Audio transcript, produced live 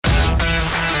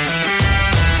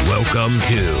Welcome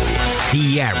to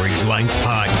the Average Length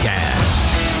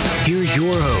Podcast. Here's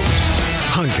your hosts,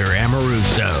 Hunter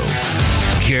Amoruso,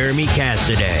 Jeremy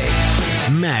Cassidy,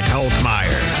 Matt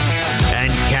Holtmeyer,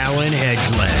 and Callan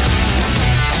Hedgeland.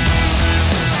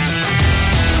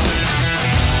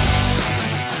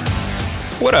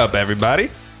 What up, everybody?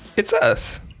 It's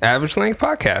us, Average Length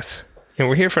Podcast, and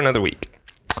we're here for another week.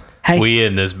 Hey. We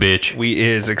in this bitch. We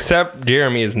is, except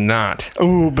Jeremy is not.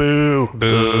 Ooh, boo.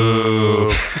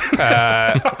 Boo.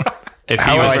 If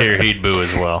he was here, he'd boo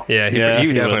as well. Yeah,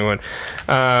 he definitely would.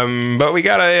 But we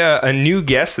got a new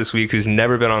guest this week who's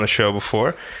never been on the show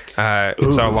before.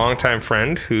 It's our longtime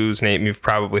friend whose name you've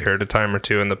probably heard a time or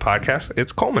two in the podcast.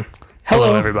 It's Coleman.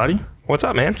 Hello, everybody. What's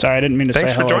up, man? Sorry, I didn't mean to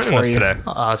Thanks say for hello joining us you. today.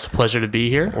 It's a pleasure to be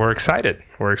here. We're excited.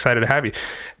 We're excited to have you.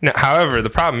 Now, however, the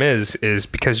problem is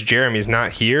because Jeremy's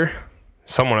not here,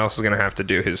 someone else is going to have to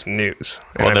do his news.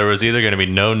 Well, there was either going to be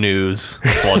no news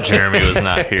while Jeremy was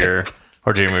not here,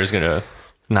 or Jeremy was going to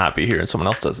not be here and someone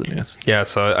else does the news. Yeah,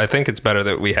 so I think it's better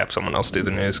that we have someone else do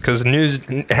the news, because news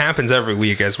happens every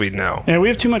week, as we know. Yeah, we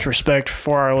have too much respect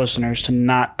for our listeners to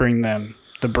not bring them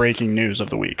the breaking news of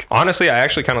the week. Honestly, I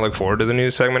actually kind of look forward to the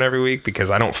news segment every week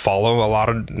because I don't follow a lot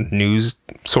of news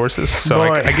sources. So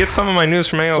Boy. I get some of my news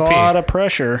from AOP. It's a lot of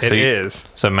pressure. It is.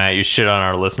 So, Matt, you shit on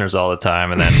our listeners all the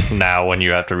time, and then now when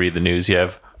you have to read the news, you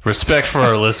have respect for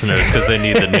our listeners because they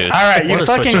need the news. All right, you What a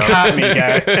fucking switch up. caught me,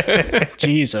 guy.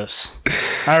 Jesus.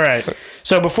 All right.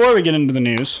 So before we get into the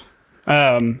news,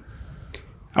 I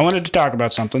wanted to talk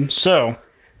about something. So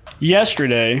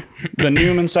yesterday, the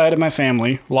Newman side of my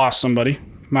family lost somebody.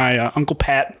 My Uncle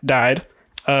Pat died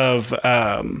of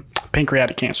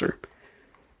pancreatic cancer.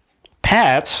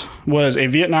 Pat was a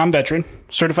Vietnam veteran,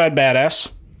 certified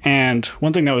badass, and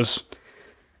one thing that was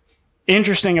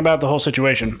interesting about the whole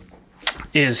situation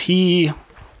is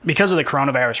because of the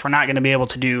coronavirus, we're not going to be able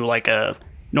to do like a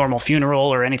normal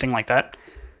funeral or anything like that.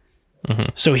 Mm-hmm.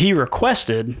 So he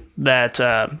requested that,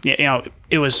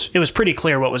 it was pretty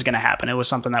clear what was going to happen. It was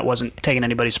something that wasn't taking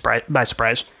anybody by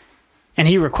surprise. And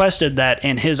he requested that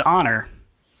in his honor,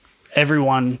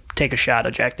 everyone take a shot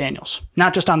of Jack Daniels.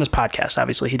 Not just on this podcast,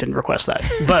 obviously. He didn't request that.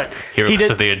 But He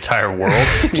requested the entire world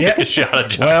to Yeah. take a shot of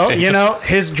Jack well, Daniels.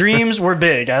 his dreams were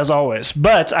big, as always.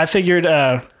 But I figured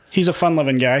he's a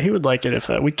fun-loving guy. He would like it if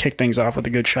we kick things off with a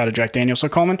good shot of Jack Daniels. So,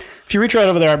 Coleman, if you reach right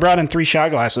over there, I brought in 3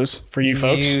 shot glasses for you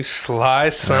folks. You sly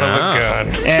son of a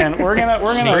gun. And we're gonna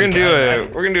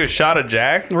do a shot of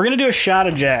Jack. We're gonna do a shot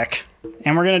of Jack,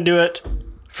 and we're gonna do it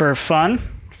for fun,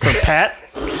 for Pat,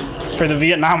 for the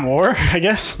Vietnam War, I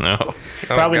guess. No.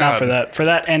 Probably God. not for that. For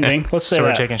that ending, let's say So we're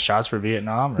that. taking shots for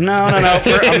Vietnam? Or? No,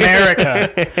 for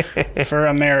America. For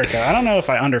America. I don't know if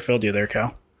I underfilled you there,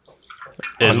 Cal.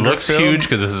 It looks Underfilled? huge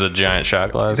because this is a giant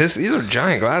shot glass. These are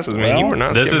giant glasses, man. You Well, were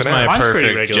not This is skipping my out. Mine's pretty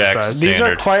perfect regular Jack size. These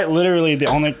standard. are quite literally the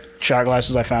only shot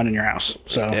glasses I found in your house.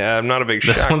 So Yeah, I'm not a big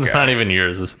This shot one's guy. not even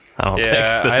yours. I don't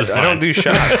Yeah, think. This is I don't mine. do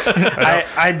shots.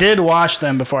 I did wash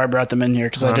them before I brought them in here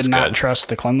because I That's did not good. trust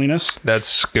the cleanliness.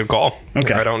 That's a good call.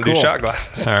 Okay, I don't do cool. shot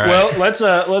glasses. All right. Well, let's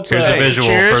Here's a visual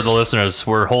cheers. for the listeners.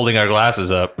 We're holding our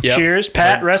glasses up. Yep. Cheers,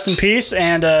 Pat. Rest in peace,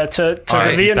 and to the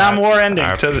right, Vietnam Pat. War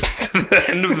ending. To the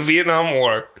end of the Vietnam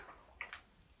War.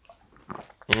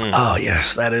 Oh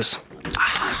yes, that is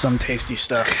some tasty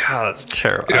stuff. God, that's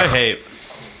terrible. I hate.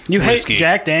 You Whiskey. hate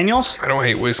Jack Daniels? I don't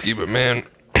hate whiskey, but man,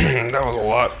 that was a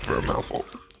lot for a mouthful.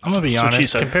 I'm going to be what she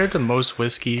honest. said. Compared to most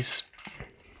whiskeys,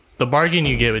 the bargain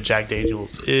you get with Jack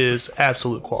Daniels is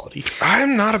absolute quality.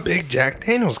 I'm not a big Jack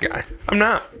Daniels guy. I'm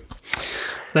not.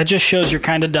 That just shows you're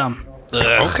kind of dumb.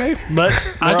 Okay. But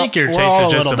I think your we're taste all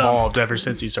has a just little dumb. evolved ever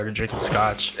since you started drinking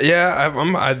scotch. Yeah,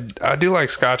 I do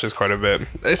like scotches quite a bit.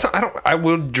 It's not, I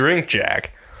will drink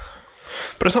Jack,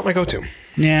 but it's not my go-to.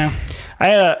 Yeah,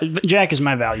 Jack is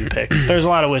my value pick. There's a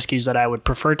lot of whiskeys that I would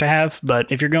prefer to have, but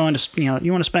if you're going to,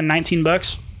 you want to spend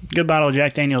 $19, good bottle of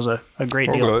Jack Daniels a great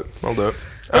I'll deal. do it. I'll do it.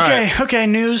 All right. Okay,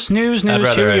 news. I'd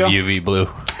rather Here we have go. UV blue.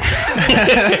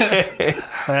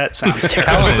 That sounds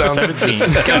terrible. That sounds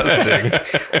disgusting.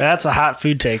 That's a hot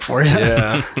food take for you.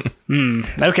 Yeah.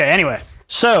 Okay, anyway.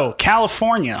 So,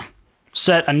 California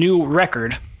set a new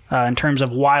record in terms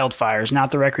of wildfires.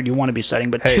 Not the record you want to be setting,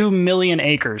 but 2 million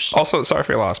acres. Also, sorry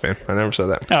for your loss, man. I never said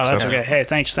that. Oh, that's So, okay. Hey,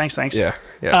 thanks. Yeah.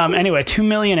 Yeah. Anyway, 2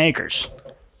 million acres.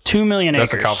 2 million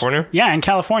That's acres. in California? Yeah, in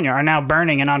California are now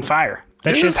burning and on fire.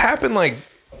 That's Didn't this just happen like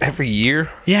every year.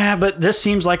 Yeah, but this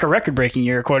seems like a record-breaking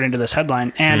year according to this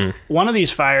headline. And one of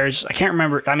these fires, I can't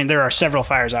remember. I mean, there are several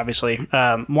fires, obviously.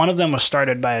 One of them was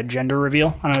started by a gender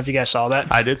reveal. I don't know if you guys saw that.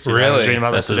 I did see that. I was Really? reading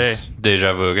about this This today. is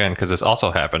deja vu again because this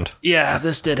also happened Yeah,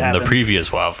 this did in happen. the previous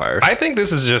wildfires. I think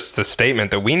this is just the statement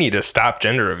that we need to stop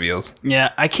gender reveals.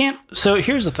 Yeah, I can't. So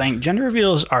here's the thing: gender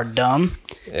reveals are dumb,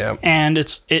 Yeah. and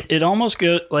it almost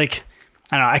goes like,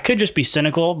 I don't know. I could just be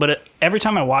cynical, but every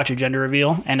time I watch a gender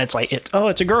reveal and it's like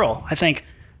it's a girl, I think,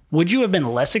 would you have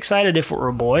been less excited if it were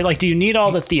a boy? Like, do you need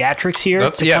all the theatrics here?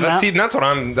 That's to come out?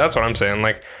 that's what I'm saying.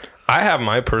 Like, I have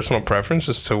my personal preference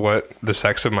as to what the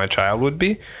sex of my child would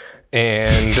be,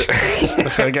 and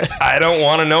I don't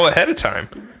want to know ahead of time.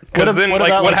 Because then, what like,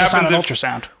 about what like, happens an if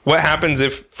ultrasound? what happens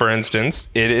if, for instance,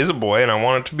 it is a boy and I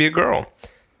want it to be a girl?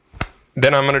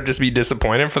 Then I'm gonna just be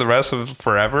disappointed for the rest of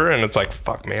forever, and it's like,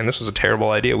 fuck, man, this was a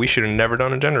terrible idea. We should have never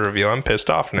done a gender reveal. I'm pissed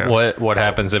off now. What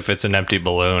happens if it's an empty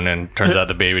balloon and turns out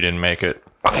the baby didn't make it?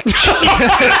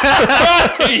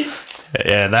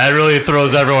 Yeah, that really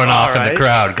throws everyone off in the right.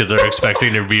 crowd because they're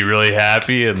expecting to be really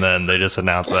happy, and then they just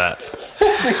announce that.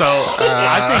 So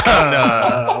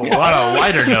I think on a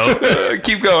lighter note,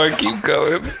 Keep going, keep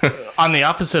going. on the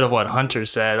opposite of what Hunter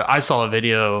said, I saw a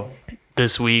video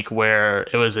this week where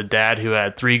it was a dad who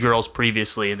had 3 girls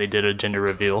previously, and they did a gender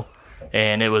reveal,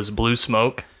 and it was blue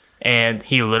smoke, and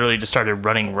he literally just started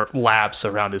running laps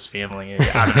around his family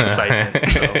out of excitement.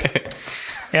 So,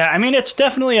 Yeah, I mean, it's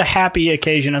definitely a happy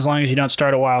occasion as long as you don't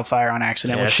start a wildfire on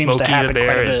accident, yeah, which seems to Smokey the happen quite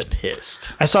Bear a is bit. pissed.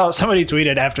 I saw somebody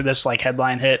tweeted after this like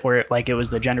headline hit where like it was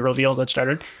the gender reveal that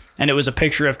started, and it was a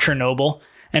picture of Chernobyl,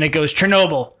 and it goes,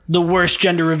 Chernobyl, the worst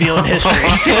gender reveal in history.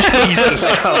 Jesus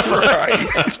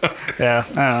Christ. Yeah,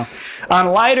 I don't know. On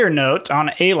a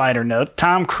lighter note,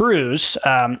 Tom Cruise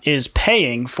is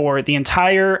paying for the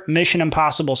entire Mission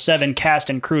Impossible 7 cast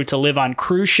and crew to live on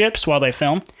cruise ships while they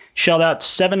film. Shelled out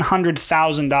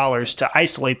 $700,000 to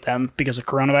isolate them because of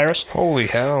coronavirus. Holy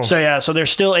hell. So they're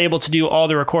still able to do all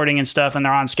the recording and stuff, and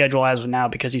they're on schedule as of now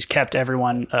because he's kept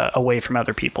everyone away from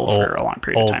other people for a long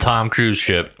period of Old time. Tom Cruise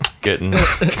ship getting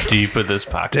deep with his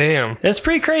pockets. Damn. It's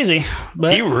pretty crazy,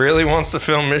 but He really wants to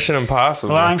film Mission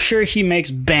Impossible. well, I'm sure he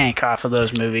makes bank off of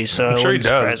those movies. So I'm sure he it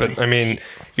does, wouldn't surprise but I mean,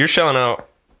 you're shelling out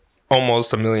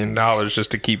almost $1 million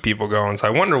just to keep people going. So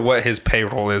I wonder what his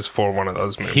payroll is for one of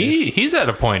those movies. He's at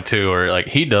a point too where like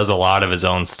he does a lot of his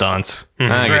own stunts. I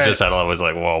think Right. it's just at always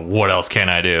like, well, what else can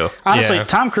I do? Honestly, Yeah.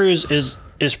 Tom Cruise is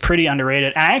pretty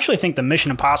underrated. And I actually think the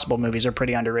Mission Impossible movies are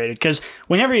pretty underrated because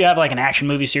whenever you have like an action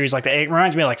movie series like that, it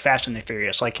reminds me of like Fast and the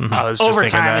Furious. Like I was just over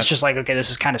thinking time, that. it's just like, okay, this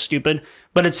is kind of stupid.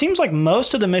 But it seems like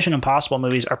most of the Mission Impossible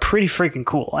movies are pretty freaking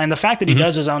cool. And the fact that he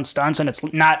does his own stunts and it's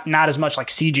not as much like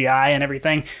CGI and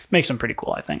everything makes him pretty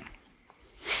cool, I think.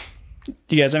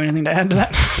 You guys have anything to add to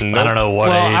that? I don't know what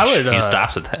Well, age I would, he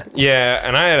stops at that. Yeah,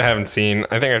 and I haven't seen.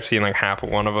 I think I've seen like half of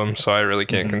one of them, so I really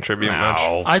can't contribute much.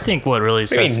 Ow. I think what really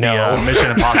sets no. the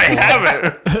Mission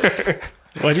Impossible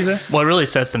What'd you say? what really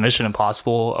sets the Mission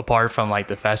Impossible apart from like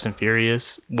the Fast and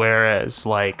Furious, whereas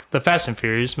like the Fast and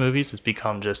Furious movies has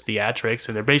become just theatrics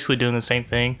and they're basically doing the same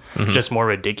thing, just more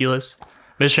ridiculous.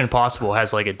 Mission Impossible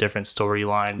has like a different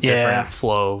storyline, Yeah. different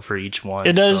flow for each one.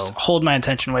 It does so- hold my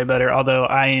attention way better, although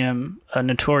I am a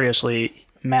notoriously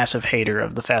massive hater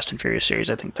of the Fast and Furious series.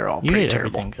 I think they're all You pretty hate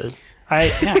terrible. everything good.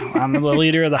 I'm the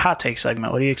leader of the hot take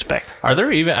segment. What do you expect? Are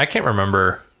there even? I can't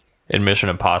remember in Mission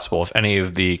Impossible if any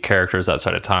of the characters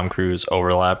outside of Tom Cruise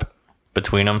overlap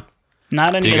between them.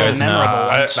 Not any you of the guys know? memorable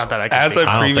ones. Not that I can As think.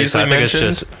 I I don't think so. previously I think it's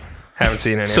mentioned, just haven't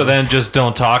seen any. so. of them. Then just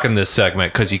don't talk in this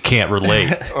segment because you can't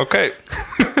relate. Okay.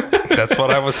 That's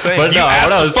what I was saying. But you no, asked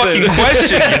what I the was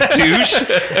fucking question, you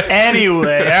douche.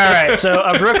 Anyway, all right. So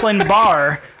a Brooklyn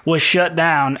bar was shut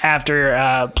down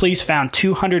after police found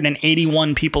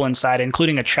 281 people inside,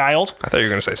 including a child. I thought you were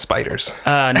going to say spiders.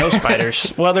 No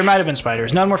spiders. Well, there might have been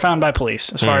spiders. None were found by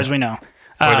police, as far as we know.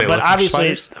 they But looking for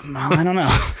obviously, spiders? I don't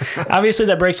know. Obviously,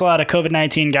 that breaks a lot of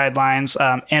COVID-19 guidelines.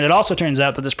 And it also turns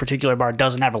out that this particular bar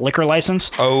doesn't have a liquor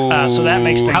license. Oh. So that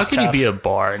makes things How can tough. you be a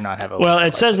bar and not have a Well, liquor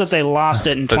it says that license? they lost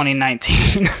it in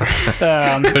 2019.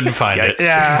 Couldn't find it.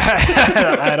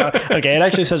 Yeah. I don't, okay, it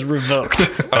actually says revoked.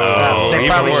 Oh, They even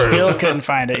probably worse. still couldn't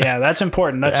find it. Yeah, that's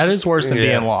important. That is worse than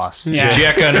Yeah. being lost. Yeah.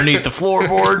 Jack underneath the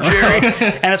floorboard,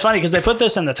 Jerry. And it's funny because they put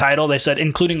this in the title. They said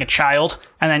including a child,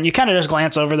 and then you kind of just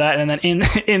glance over that, and then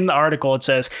in the article it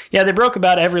says, yeah, they broke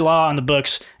about every law on the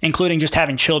books, including just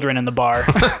having children in the bar.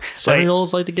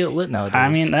 7-year-olds like to get lit nowadays. I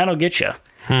mean, that'll get you.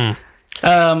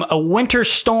 A winter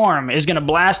storm is going to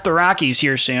blast the Rockies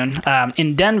here soon.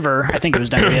 In Denver, I think it was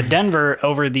Denver. Yeah, Denver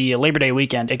over the Labor Day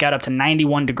weekend, it got up to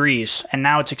 91 degrees, and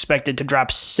now it's expected to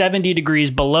drop 70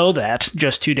 degrees below that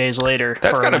just 2 days later.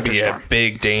 That's got to be a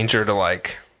big danger to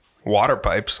like water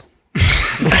pipes.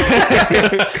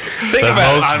 Think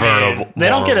Vulnerable. They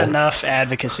don't get enough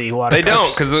advocacy. Water They don't,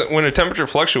 pipes. because when a temperature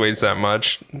fluctuates that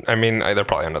much, I mean, they're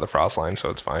probably under the frost line, so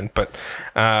it's fine. But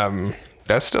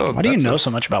that's still. Why do you know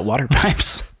so much about water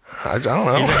pipes? I don't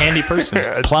know. He's a handy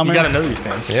person. Plumber. You got to know these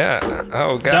things. Yeah.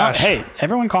 Oh Don't, gosh. hey,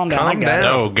 everyone calm down. I Calm got it.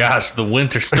 down. Oh gosh, the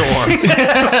winter storm.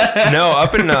 No,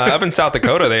 up in South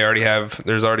Dakota,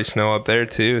 there's already snow up there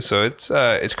too. So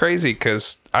it's crazy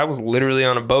because I was literally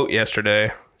on a boat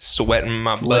yesterday, sweating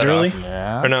my butt Literally? off.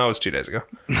 Yeah. Or no, it was 2 days ago.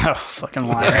 Oh, fucking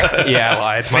liar. Yeah, I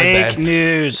lied. My Fake bad.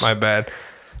 news. My bad.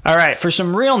 All right, for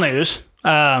some real news,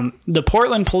 the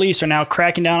Portland police are now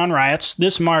cracking down on riots.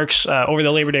 This marks, over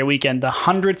the Labor Day weekend, the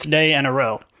 100th day in a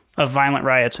row of violent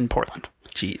riots in Portland.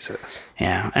 Jesus.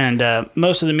 Yeah, and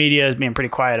most of the media is being pretty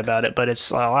quiet about it, but it's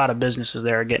a lot of businesses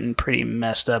there are getting pretty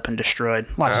messed up and destroyed.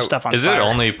 Lots of stuff on Is fire. it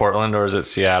only Portland or is it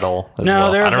Seattle as No,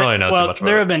 well? there I have don't been, really know well, too much about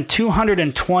there it. have been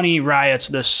 220 riots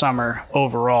this summer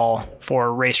overall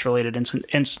for race-related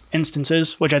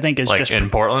instances, which I think is Like just in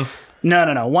Portland? no,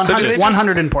 So did they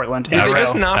 100 in Portland. Did they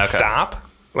just Israel. not Okay. stop?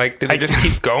 Like, did they just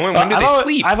keep going? When did they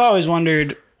sleep? I've always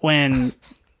wondered when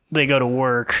they go to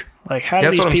work, like how do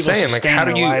That's these what I'm people saying. Like, sustain how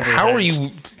their are livelihoods? you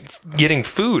getting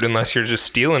food unless you're just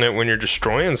stealing it when you're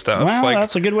destroying stuff? Well, like,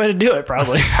 that's a good way to do it,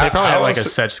 probably. They probably have like a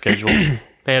else- set schedule.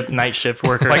 They have night shift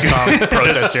workers come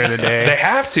protest during the day. they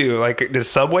have to. Like, does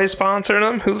Subway sponsor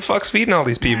them? Who the fuck's feeding all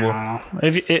these people?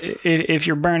 If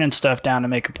you're burning stuff down to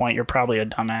make a point, you're probably a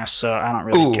dumbass. So I don't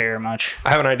really Ooh. care much.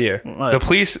 I have an idea. What? The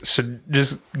police should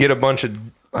just get a bunch of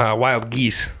wild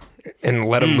geese and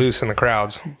let them loose in the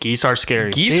crowds. Geese are scary.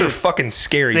 Geese are fucking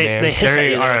scary, man. they hiss at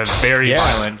They you. are a very Yeah.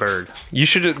 violent bird. They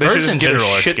should Birds just in get a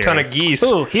general are shit ton scary. of geese.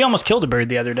 Ooh, he almost killed a bird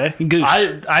the other day. Goose.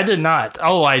 I did not.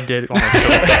 Oh, I did. Almost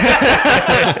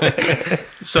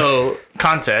So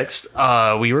context: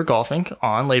 we were golfing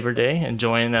on Labor Day,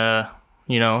 enjoying a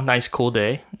nice cool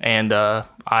day, and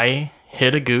I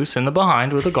hit a goose in the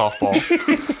behind with a golf ball.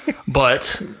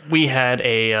 But we had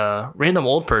a random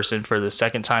old person for the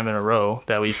second time in a row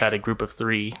that we've had a group of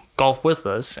 3 golf with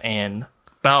us, and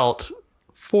about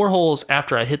 4 holes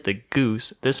after I hit the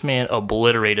goose, this man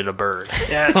obliterated a bird.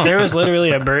 Yeah, there was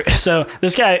literally a bird. So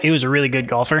this guy, he was a really good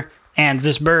golfer, and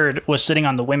this bird was sitting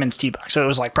on the women's tee box. So it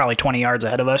was like probably 20 yards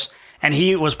ahead of us, and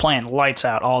he was playing lights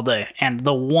out all day. And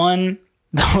the one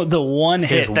hit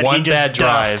His that one he just bad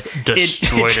drive duffed,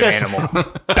 destroyed an just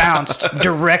animal. bounced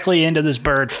directly into this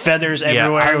bird. Feathers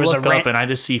everywhere. I It was look up and I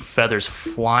just see feathers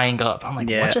flying up. I'm like,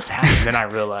 Yeah. what just happened? Then I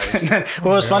realized.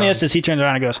 What was funniest is he turns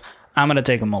around and goes, "I'm gonna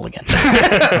take a mulligan."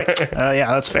 Yeah,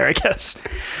 that's fair, I guess.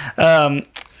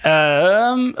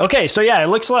 Okay, so yeah, it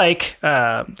looks like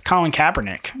Colin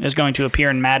Kaepernick is going to appear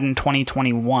in Madden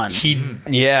 2021.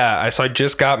 So I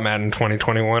just got Madden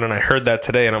 2021 and I heard that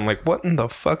today and I'm like, what in the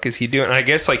fuck is he doing? And I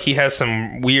guess like he has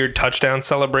some weird touchdown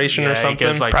celebration or Yeah, he something.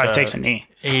 gives, like, Probably the- takes a knee.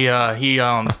 He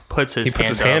puts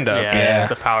his hand up. Yeah.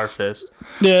 the power fist.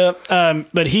 Yeah,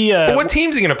 but he. But what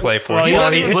team's he gonna play for? Well, He's he'll,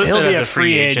 not he's even- listed he'll be as a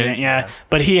free agent, yeah.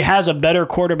 But he has a better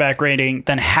quarterback rating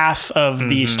than half of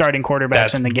the starting quarterbacks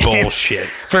That's in the game. bullshit.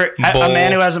 For a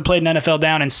man who hasn't played an NFL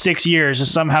down in 6 years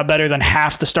is somehow better than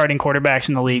half the starting quarterbacks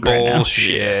in the league right now.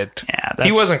 Bullshit. Yeah, he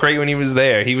that's- wasn't great when he was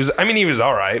there. He was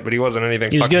all right, but he wasn't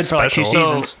anything. He was fucking good for like 2 special.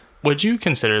 seasons. Would you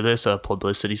consider this a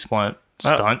publicity stunt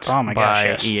oh my gosh, by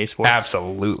yes. EA Sports?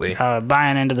 Absolutely.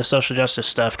 Buying into the social justice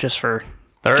stuff just for.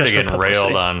 They're already Just for getting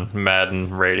railed publicity. on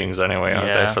Madden ratings anyway, aren't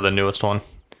Yeah. they, for the newest one?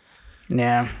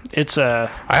 Yeah, it's I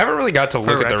haven't really got to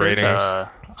look For at the record,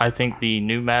 ratings. I think the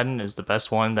new Madden is the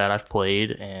best one that I've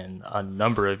played in a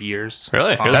number of years.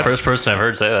 Really? You're the That's- first person I've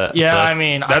heard say that. Yeah, So I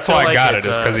mean, That's feel why I like got it, it's,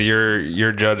 is because of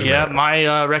your judgment. Yeah,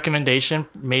 my recommendation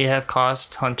may have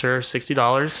cost Hunter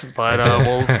 $60, but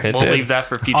we'll did. leave that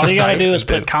for future. all you gotta sight. do is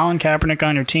put Colin Kaepernick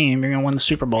on your team. You're gonna win the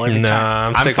Super Bowl every time. Nah,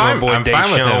 I'm I'm sticking fine- with my boy I'm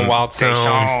fine with Deshaun him. Watson.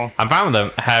 Deshaun. I'm fine with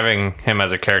them having him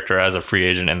as a character, as a free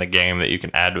agent in the game that you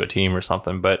can add to a team or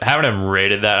something, but having him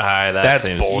rated that high, That's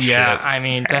seems bullshit. Yeah, I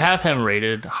mean, to have him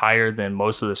rated higher than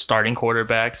most of the starting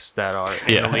quarterbacks that are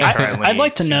in Yeah. the league I, currently I'd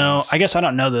like to know. seems- I guess I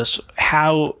don't know this.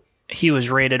 How he was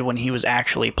rated when he was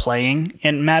actually playing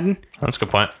in Madden That's a good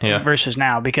point. Yeah. versus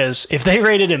now, because if they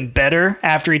rated him better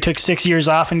after he took 6 years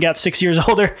off and got 6 years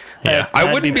older, Yeah. I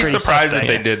that'd wouldn't be pretty surprised if suspect.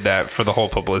 they did that for the whole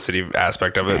publicity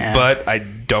aspect of it, Yeah. but I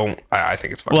don't. I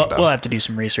think it's fucking Well, dumb. we'll have to do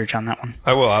some research on that one.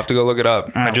 I will. I'll have to go look it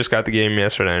up. I Oh. just got the game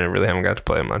yesterday and I really haven't got to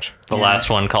play it much. The last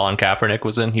one Colin Kaepernick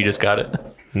was in, he just got it.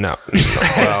 No.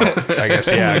 Well, I guess,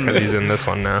 yeah, because he's in this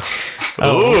one now.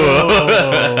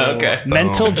 Okay.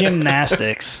 Mental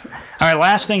gymnastics. All right,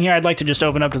 last thing here, I'd like to just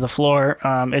open up to the floor.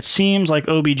 It seems like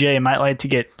OBJ might like to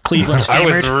get Cleveland I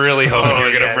was steamered, really hoping you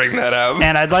were going to bring that up.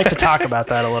 and I'd like to talk about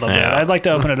that a little bit. Yeah. I'd like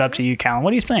to open it up to you, Callan.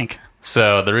 What do you think?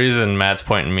 So the reason Matt's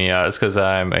pointing me out is because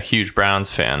I'm a huge Browns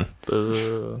fan.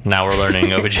 Now we're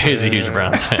learning OBJ is a huge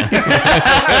Browns fan.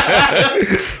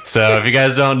 So if you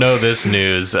guys don't know this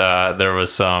news, there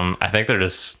was some, I think they're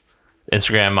just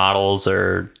Instagram models,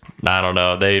 or I don't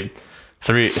know.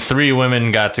 Three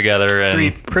women got together and Three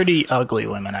pretty ugly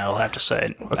women, I will have to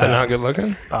say. They're not good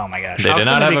looking? Oh my gosh. they How did can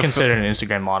not they have be a considered an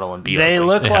Instagram model and be They ugly?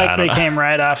 look Yeah, I like don't they know. came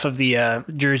right off of the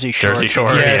Jersey Shore. Jersey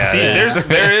Shore. Yeah, Yeah, see, yeah.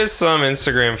 there is some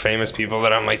Instagram famous people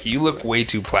that I'm like, you look way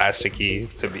too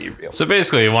plasticky to be real. So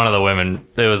basically, one of the women,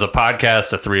 there was a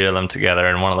podcast of three of them together,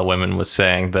 and one of the women was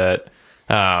saying that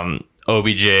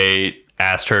OBJ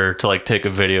asked her to like take a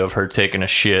video of her taking a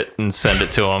shit and send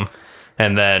it to him.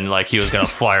 And then like he was going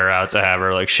to fly her out to have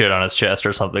her like shit on his chest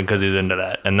or something because he's into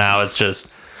that. And now it's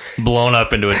just blown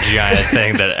up into a giant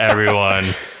thing that everyone...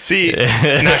 See,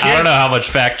 I don't know how much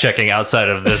fact checking outside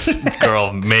of this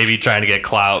girl, maybe trying to get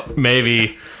clout,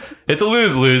 maybe it's a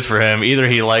lose-lose for him. Either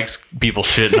he likes people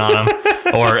shitting on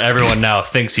him, or everyone now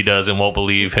thinks he does and won't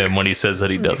believe him when he says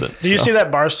that he doesn't. Did you So- see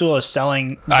that Barstool is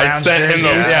selling I Browns sent him jerseys?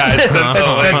 those. Yeah, I sent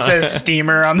that those. says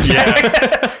steamer on the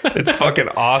back. It's fucking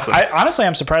awesome. Honestly,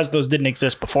 I'm surprised those didn't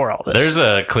exist before all this. There's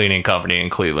a cleaning company in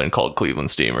Cleveland called Cleveland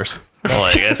Steamers.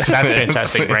 Like it's That's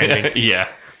fantastic branding. Yeah,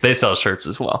 they sell shirts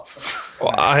as well.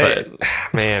 Well,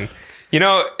 man, you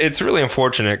know, it's really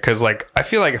unfortunate because, like, I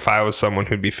feel like if I was someone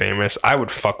who'd be famous, I would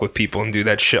fuck with people and do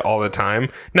that shit all the time.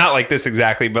 Not like this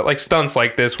exactly, but like stunts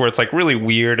like this where it's like really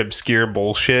weird, obscure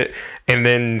bullshit, and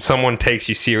then someone takes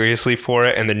you seriously for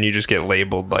it, and then you just get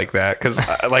labeled like that. Because,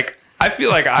 like, I feel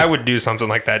like I would do something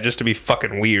like that just to be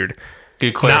fucking weird.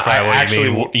 Could clarify I what actually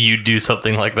you mean? You do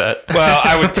something like that? Well,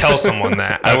 I would tell someone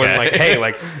that. I wouldn't Okay. like, hey,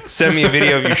 like, send me a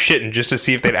video of you shitting just to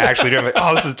see if they'd actually do it. I'm like,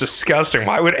 oh, this is disgusting.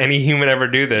 Why would any human ever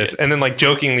do this? And then, like,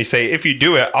 jokingly say, if you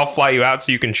do it, I'll fly you out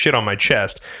so you can shit on my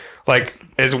chest. Like,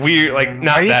 as weird, like,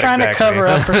 not Are you that trying exactly. to cover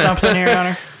up for something here,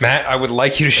 Hunter? Matt, I would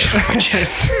like you to shit on my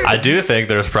chest. I do think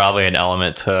there's probably an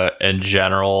element to, in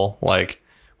general, like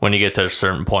when you get to a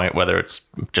certain point, whether it's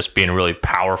just being really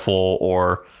powerful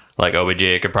or like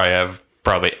OBJ could probably have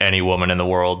any woman in the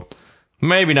world.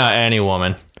 Maybe not any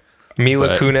woman. Mila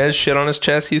But- Kunis shit on his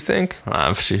chest, you think?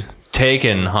 She's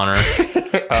taken, Hunter.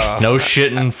 No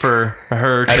shitting for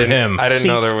her to him. I didn't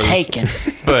know there was... taken.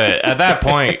 But at that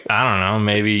point, I don't know,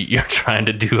 maybe you're trying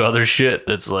to do other shit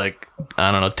that's like,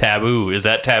 I don't know, taboo. Is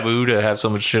that taboo to have so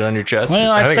much shit on your chest?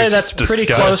 Well, I I'd think say it's that's just pretty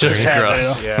close to disgusting. taboo.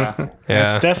 Gross. Yeah. Yeah,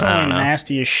 It's I definitely don't know.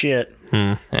 nasty as shit.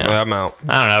 well, I'm out.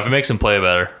 I don't know, if it makes him play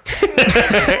better.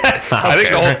 I think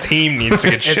the whole team needs to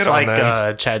get shit It's on like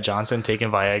them. Chad Johnson taking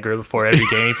Viagra before every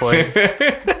game he played.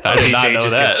 I did not know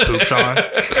just that. gets pooped on.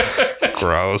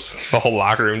 Gross. The whole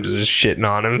locker room just is shitting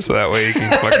on him so that way he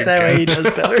can fucking... That way he does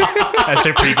better. That's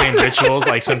their pregame rituals.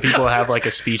 Like some people have like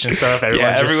a speech and stuff.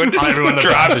 Yeah, everyone just everyone in the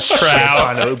drops Browns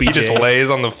trout. on OBJ. He just lays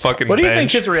on the fucking What do you bench.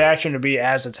 think his reaction would be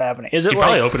as it's happening? Is it He'd like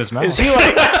probably open his mouth. Is he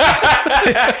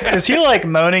like is he like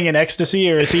moaning in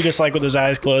ecstasy, or is he just like with his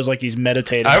eyes closed, like he's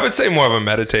meditating? I would say more of a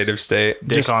meditative state.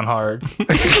 Dick on hard.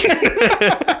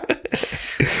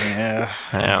 Yeah,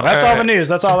 Yeah. that's all the news.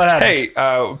 That's all that happened. Hey,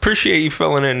 appreciate you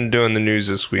filling in and doing the news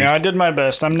this week. Yeah, I did my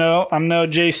best. I'm no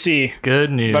JC,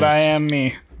 Good news. but I am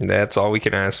me. That's all we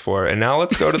can ask for. And now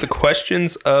let's go to the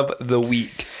questions of the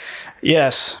week.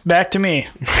 Yes, back to me.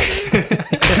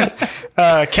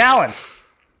 Callan,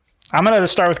 I'm gonna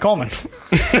start with Coleman.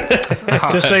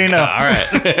 Just so you know. All right.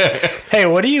 Hey,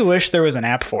 what do you wish there was an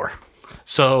app for?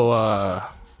 So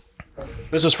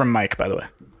This is from Mike, by the way.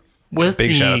 with Big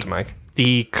the, shout out to Mike.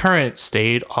 the current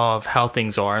state of how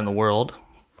things are in the world,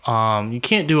 you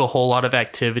can't do a whole lot of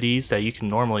activities that you can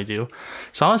normally do.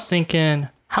 So I was thinking,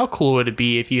 how cool would it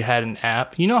be if you had an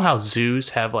app? You know how zoos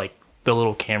have like the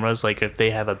little cameras, like if they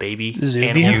have a baby Zoo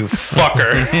animal? You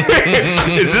fucker.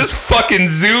 Is this fucking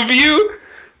Zoo View?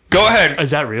 Go ahead.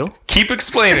 Is that real? Keep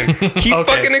explaining. Keep Okay.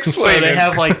 fucking explaining. So they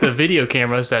have like the video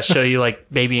cameras that show you like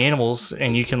baby animals,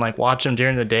 and you can like watch them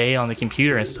during the day on the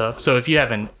computer and stuff. So if you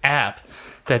have an app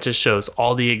that just shows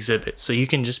all the exhibits, so you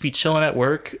can just be chilling at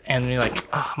work and you're like,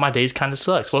 my day's kind of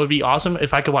sucks. What would be awesome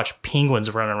if I could watch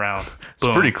penguins run around? It's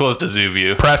pretty close to Zoo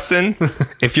View. Preston,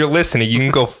 if you're listening, you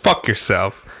can go fuck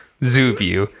yourself. Zoo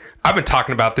View. I've been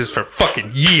talking about this for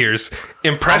fucking years.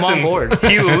 Impressing. I'm on board.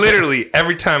 He literally,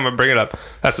 every time I bring it up,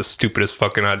 that's the stupidest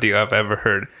fucking idea I've ever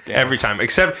heard. Damn. Every time.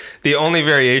 Except the only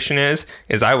variation is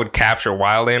I would capture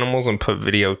wild animals and put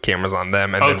video cameras on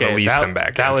them and then release them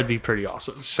back. That would be pretty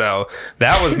awesome. So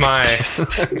that was my,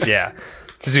 yeah.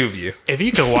 Zoo view. If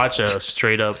you could watch a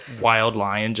straight up wild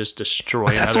lion just destroy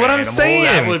That's another what I'm animal, saying.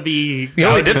 that would be The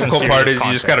only difficult part is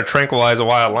you just got to tranquilize a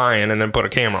wild lion and then put a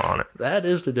camera on it. That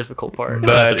is the difficult part.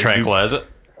 But to tranquilize it.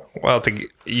 Well,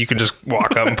 you can just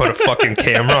walk up and put a fucking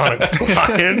camera on a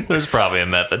lion. There's probably a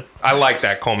method. I like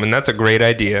that, Coleman. That's a great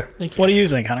idea. What do you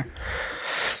think, Hunter?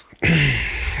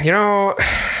 You know,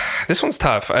 this one's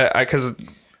tough. Because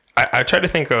I tried to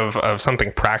think of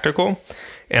something practical,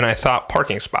 and I thought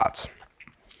parking spots.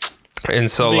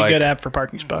 And so, Be like, a good app for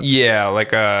parking spots. yeah,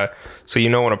 like, so you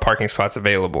know when a parking spot's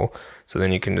available, so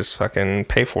then you can just fucking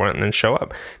pay for it and then show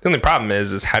up. The only problem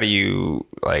is how do you,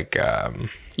 like,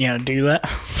 You gonna do that?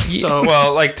 So-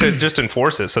 well, like, to just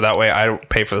enforce it, so that way I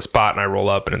pay for the spot and I roll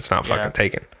up and it's not fucking Yeah.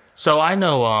 taken. So I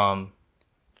know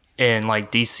in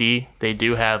like DC they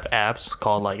do have apps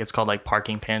called like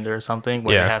Parking Panda or something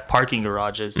where Yeah. they have parking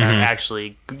garages that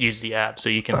actually use the app, so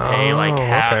you can pay like Oh,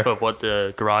 half okay. of what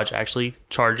the garage actually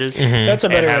charges. That's a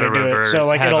better way have to a do it. revert- So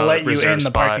like have it'll a let you in reserved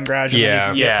the parking spot. garage and then Yeah. you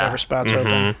can get Yeah. whatever spots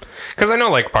open. Because I know,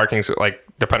 like, parking's, like,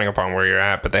 depending upon where you're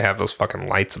at, but they have those fucking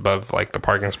lights above, like, the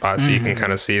parking spots, so you can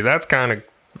kind of see. That's kind of,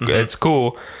 it's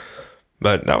cool.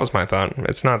 But that was my thought.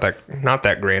 It's not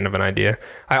that grand of an idea.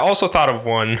 I also thought of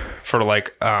one for,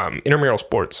 like, intramural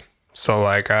sports. So,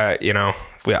 like, I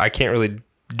can't really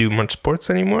do much sports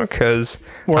anymore because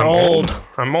We're old.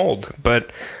 I'm old.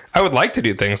 But I would like to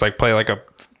do things like play, like, a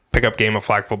pickup game of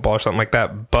flag football or something like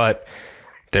that. But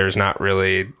there's not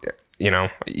really,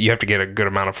 you have to get a good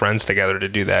amount of friends together to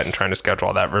do that and trying to schedule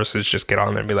all that versus just get on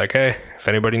there and be like, hey, if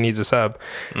anybody needs a sub.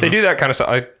 They do that kind of stuff.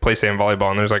 I play sand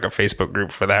volleyball and there's like a Facebook group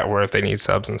for that where if they need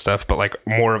subs and stuff, but like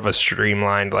more of a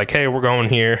streamlined, like, hey, we're going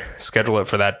here, schedule it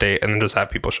for that date, and then just have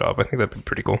people show up. I think that'd be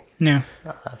pretty cool. Yeah.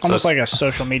 Almost So- like a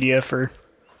social media for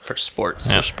sports.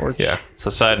 sports. Yeah. So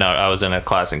side note, I was in a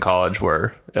class in college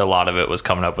where a lot of it was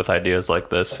coming up with ideas like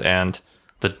this, and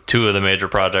the two of the major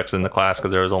projects in the class,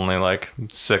 because there was only like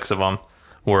 6 of them,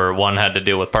 were one had to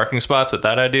deal with parking spots with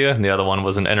that idea, and the other one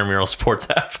was an intramural sports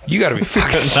app. You gotta be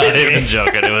fucking Not shitting even me.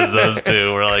 joking. It was those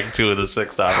two were like 2 of the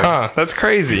 6 topics. Huh, that's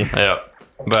crazy. Yep.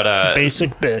 But Basic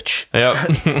bitch. yep.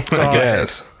 I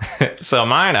guess. So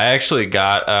mine, I actually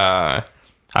got.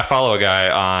 I follow a guy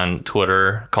on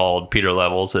Twitter called Peter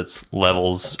Levels. It's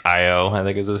Levels.io, I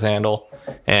think is his handle,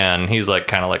 and he's like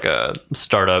kind of like a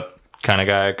startup kind of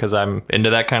guy because I'm into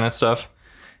that kind of stuff.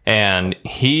 And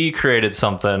he created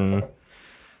something.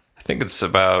 I think it's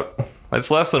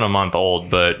less than a month old,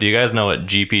 but do you guys know what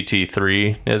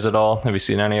GPT-3 is at all? Have you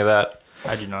seen any of that?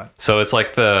 I do not. So it's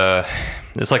like the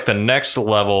next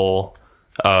level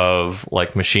of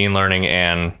like machine learning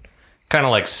and kind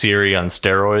of like Siri on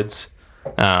steroids.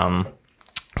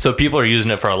 So people are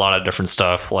using it for a lot of different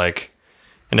stuff. Like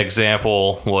an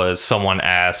example was someone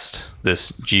asked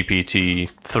this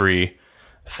GPT-3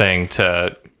 thing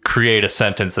to create a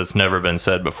sentence that's never been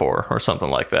said before or something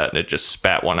like that, and it just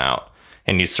spat one out.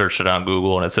 And you searched it on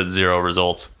Google and it said 0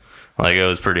 results. Like, it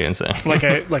was pretty insane. Like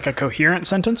a coherent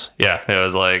sentence? Yeah, it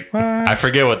was like, I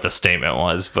forget what the statement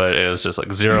was, but it was just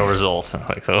like 0 results. I'm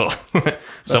like, oh.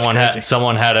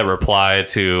 someone had a reply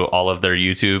to all of their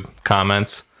YouTube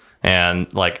comments,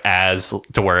 and like as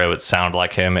to where it would sound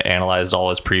like him, it analyzed all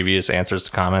his previous answers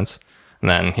to comments,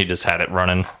 and then he just had it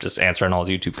running, just answering all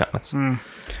his YouTube comments.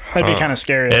 That'd be kind of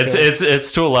scary.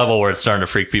 It's to a level where it's starting to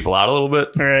freak people out a little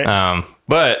bit. Right.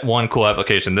 But one cool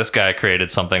application, this guy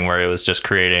created something where it was just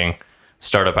creating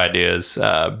startup ideas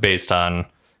based on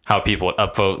how people would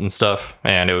upvote and stuff,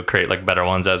 and it would create like better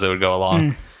ones as it would go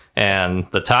along. And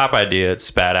the top idea it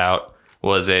spat out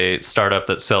was a startup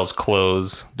that sells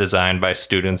clothes designed by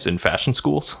students in fashion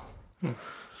schools, which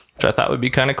I thought would be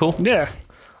kind of cool. Yeah.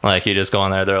 Like, you just go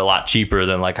in there, they're a lot cheaper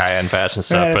than like high-end fashion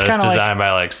stuff, it's but it's kinda designed by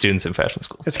like students in fashion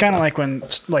schools. It's kind of like when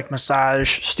like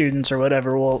massage students or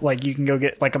whatever will like you can go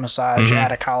get like a massage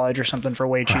at a college or something for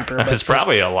way cheaper. But It's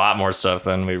probably a lot more stuff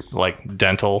than we like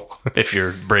dental if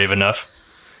you're brave enough.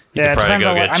 You yeah, could it probably depends go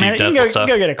on get what, cheap I mean, you dental can stuff.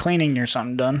 go get a cleaning or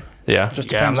something done. Yeah.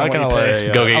 Just Yeah, I'm depends not on gonna what you let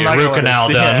pay. Go get I'm your not root gonna let canal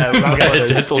a- done. Yeah, I'm not Get gonna a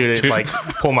let a dental student student. like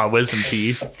pull my wisdom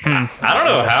teeth. I don't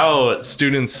know how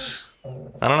students.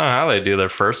 I don't know how they do their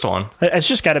first one. It's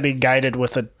just got to be guided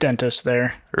with a dentist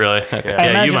there. Really? Okay. Yeah,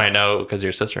 imagine- you might know because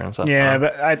your sister and stuff. Yeah,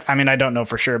 but I mean, I don't know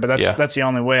for sure, but Yeah. that's the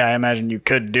only way I imagine you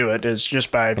could do it is just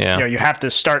by Yeah. you have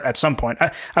to start at some point.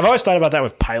 I've always thought about that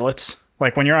with pilots.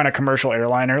 Like when you're on a commercial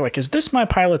airliner, like, is this my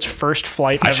pilot's first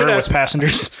flight should ever with ask-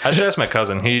 passengers? I should ask my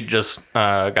cousin. He just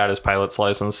got his pilot's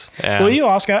license. And Well,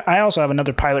 I also have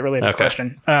another pilot related Okay.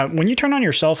 question. When you turn on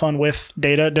your cell phone with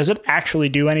data, does it actually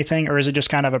do anything, or is it just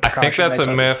kind of a I precaution? think that's they a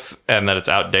tell you? myth and that it's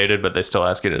outdated, but they still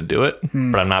ask you to do it.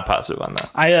 But I'm not positive on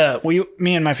that.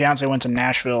 Me and my fiance went to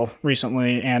Nashville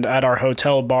recently, and at our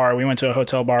hotel bar, we went to a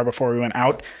hotel bar before we went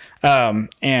out.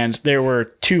 And there were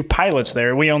two pilots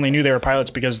there. We only knew they were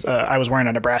pilots because I was wearing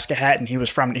a Nebraska hat, and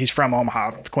he's from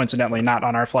Omaha, coincidentally, not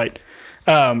on our flight.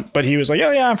 But he was like,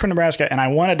 "Oh yeah, I'm from Nebraska," and I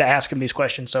wanted to ask him these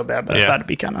questions so bad, but I Yeah. thought it'd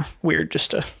be kind of weird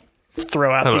just to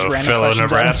throw out these Hello, random fellow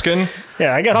questions. at him. Nebraskan.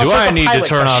 Yeah, I got. All Do sorts I of need to pilot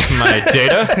turn questions. off my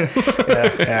data?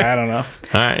 Yeah, I don't know.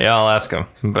 All right, yeah, I'll ask him.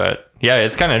 But yeah,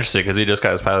 it's kind of interesting because he just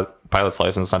got his pilot's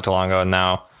license not too long ago, and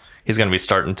now he's going to be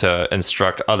starting to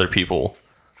instruct other people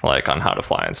like on how to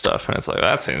fly and stuff. And it's like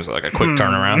that seems like a quick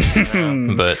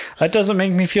turnaround. But That doesn't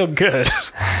make me feel good.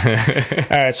 All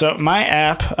right, so my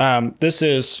app, this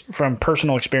is from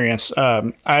personal experience.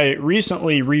 I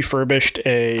recently refurbished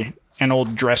an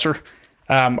old dresser.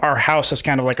 Our house is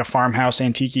kind of like a farmhouse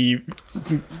antique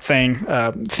theme.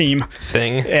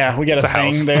 Yeah, we got a thing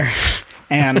house. there.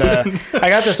 And I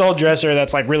got this old dresser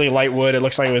that's like really light wood. It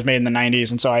looks like it was made in the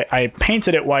 90s. And so I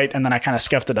painted it white, and then I kind of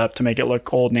scuffed it up to make it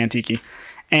look old and antique.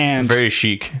 And very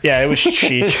chic. yeah, it was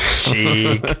chic.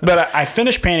 But I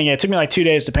finished painting it. It took me like 2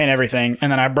 days to paint everything. And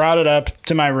then I brought it up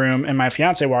to my room, and my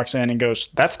fiance walks in and goes,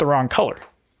 "That's the wrong color."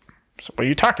 So what are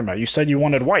you talking about? You said you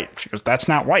wanted white. She goes, "That's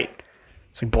not white."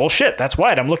 It's like, bullshit, that's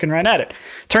white. I'm looking right at it.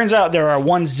 Turns out there are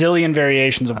 1 zillion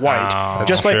variations of white.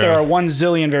 Just like true. there are 1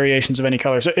 zillion variations of any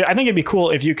color. So I think it'd be cool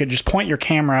if you could just point your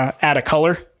camera at a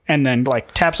color and then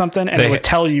like tap something, and it would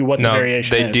tell you what the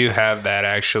variation is. They do have that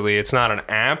actually. It's not an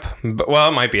app, but well,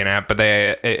 it might be an app. But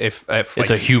if It's like,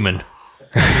 a human.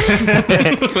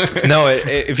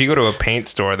 if you go to a paint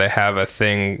store, they have a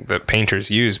thing that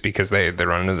painters use because they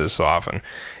run into this so often,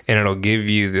 and it'll give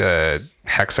you the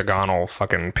hexagonal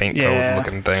fucking paint Yeah. code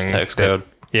looking thing. Hex code.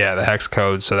 Yeah, the hex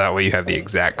code, so that way you have the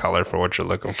exact color for what you're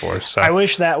looking for. So I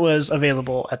wish that was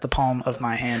available at the palm of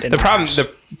my hand. In the my problem house. the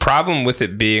problem with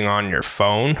it being on your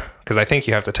phone, because I think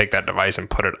you have to take that device and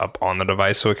put it up on the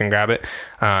device so it can grab it,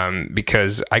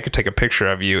 because I could take a picture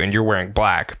of you and you're wearing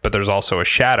black, but there's also a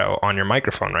shadow on your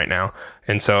microphone right now,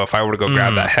 and so if I were to go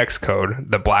grab that hex code,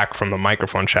 the black from the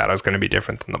microphone shadow is going to be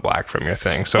different than the black from your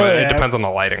thing. So Well, it yeah. depends on the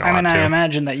lighting a I lot mean, too. I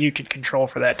imagine that you could control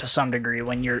for that to some degree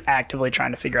when you're actively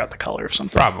trying to figure out the color of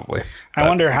something. Probably. I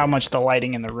wonder how much the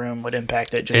lighting in the room would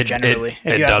impact it just It- generally.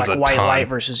 it if you does have a like white ton. light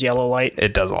versus yellow light.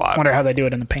 It does a lot. I wonder how they do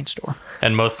it in the paint store.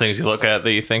 And most things you look at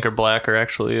that you think are black are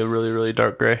actually a really, really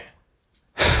dark gray.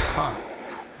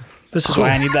 This is why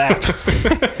I need the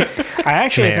app. I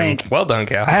actually Man, think well done,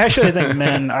 Cal. I actually think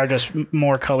men are just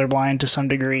more colorblind to some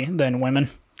degree than women,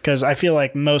 because I feel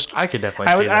like most. I could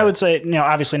definitely see that. I would say,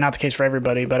 obviously not the case for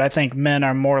everybody, but I think men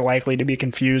are more likely to be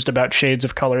confused about shades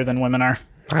of color than women are.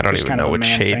 I don't Just even kind of know a what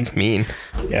man shades thing. mean.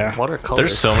 Yeah. What are colors?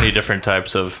 There's so many different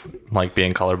types of like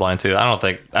being colorblind too. I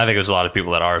think there's a lot of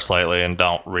people that are slightly and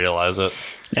don't realize it.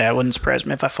 Yeah, it wouldn't surprise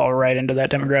me if I fall right into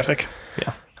that demographic.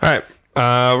 Yeah. All right.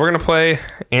 We're going to play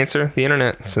Answer the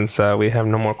Internet since we have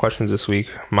no more questions this week.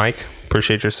 Mike,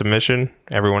 appreciate your submission.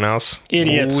 Everyone else,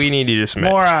 Idiots. we need you to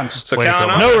submit. Morons. So, Way to Callan,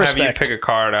 go, I'm No going to have you respect. pick a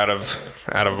card out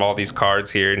of all these cards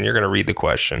here, and you're going to read the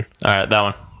question. All right, that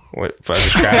one. If I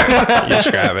just grab it, you just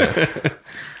grab it.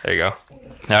 There you go. All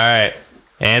right.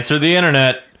 Answer the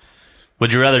internet.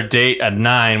 Would you rather date a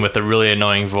 9 with a really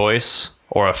annoying voice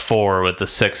or a 4 with the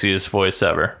sexiest voice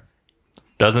ever?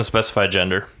 Doesn't specify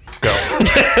gender. Go.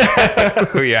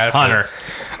 Who you asking? Hunter.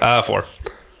 4.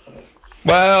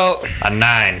 Well, A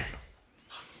 9.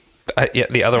 yeah,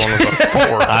 the other one was a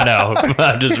 4. I know.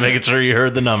 I'm just making sure you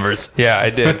heard the numbers. Yeah, I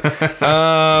did.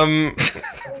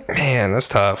 Man, that's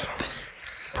tough.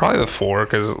 Probably the 4,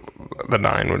 because the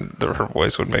 9 her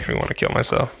voice would make me want to kill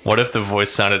myself. What if the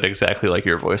voice sounded exactly like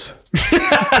your voice?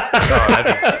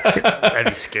 That'd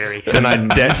be scary. Then I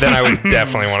would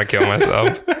definitely want to kill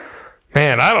myself.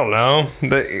 Man, I don't know.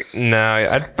 No,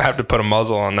 I'd have to put a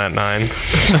muzzle on that 9.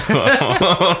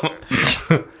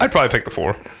 I'd probably pick the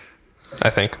 4. I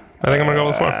think I'm gonna go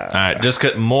with 4. All right. Just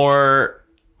get more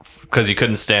because you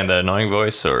couldn't stand the annoying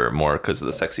voice or more because of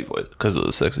the sexy voice? Because of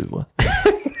the sexy voice.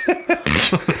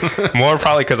 More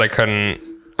probably because I couldn't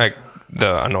like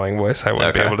the annoying voice. I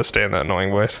wouldn't be Okay. able to stand that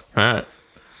annoying voice. All right.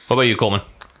 What about you, Coleman?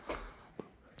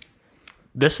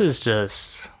 This is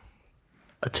just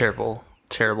a terrible,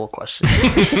 terrible question.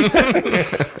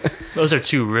 Those are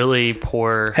two really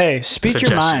poor. Hey, speak your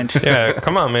Suggestions. mind. Yeah,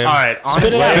 come on, man. All right,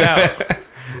 Spit it honestly, out.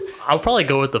 I'll probably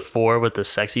go with the 4 with the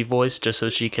sexy voice, just so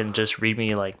she can just read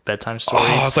me like bedtime stories.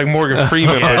 Oh, it's like Morgan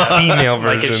Freeman, but female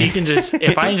version. like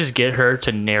if I can just get her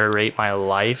to narrate my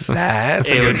life, That's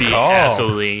a it good would be call.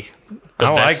 absolutely the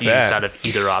I best like that. use out of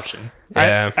either option.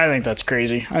 Yeah. I think that's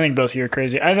crazy. I think both of you are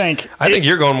crazy. I think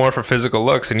you're going more for physical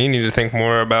looks, and you need to think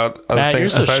more about other Matt, things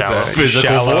you're so besides shallow. that. Physical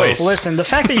Shallow. voice. Listen, the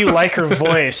fact that you like her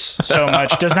voice so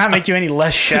much does not make you any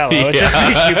less shallow. It just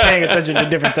makes you paying attention to a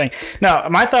different thing. No,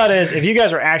 my thought is if you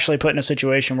guys were actually put in a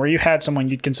situation where you had someone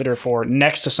you'd consider a 4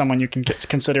 next to someone you can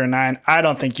consider a 9, I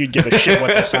don't think you'd give a shit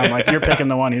what they sound like. You're picking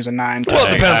the one who's a 9. Well,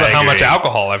 it depends I on how much agree.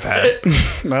 alcohol I've had.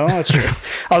 Well, that's true.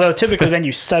 Although typically then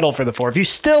you settle for the 4. If you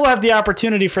still have the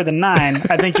opportunity for the 9,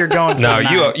 I think you're going for No, the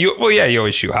 9. you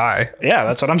always shoot high. Yeah,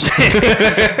 that's what I'm saying.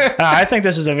 I think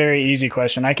this is a very easy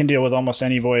question. I can deal with almost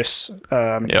any voice.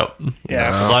 Yep.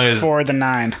 Yeah, As long as for the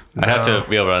 9. I'd have to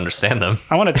be able to understand them.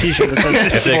 I want a T-shirt that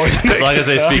says As for the long as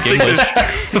they speak English.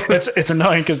 it's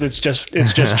annoying because it's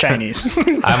just Chinese.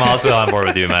 I'm also on board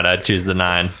with you, Matt. I'd choose the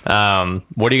 9.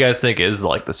 What do you guys think is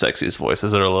like the sexiest voice?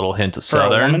 Is there a little hint of a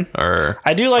Southern woman? or?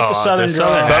 I do like the Oh, Southern the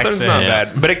drawl. Southern Southern's not Yeah.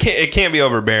 bad, but it can't be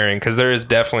overbearing because there is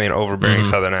definitely an overbearing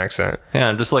Southern accent.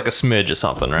 Yeah, just like a smidge of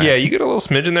something, right? Yeah, you get a little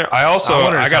smidge in there. I I want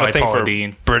her to got sound to like think Paula for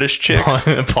Deen. British chicks.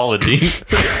 Paula Deen.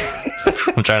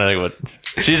 I'm trying to think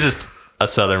what. She's just a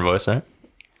Southern voice, right?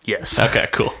 Yes. Okay,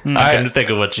 cool. I couldn't think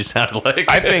of what she sounded like.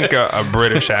 I think a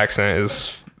British accent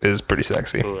is pretty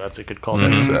sexy. Ooh, that's a good call.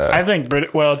 It's, I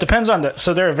think well, it depends on the.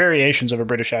 So there are variations of a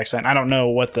British accent. I don't know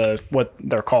what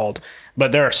they're called,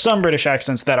 but there are some British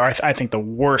accents that are I think the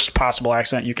worst possible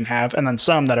accent you can have, and then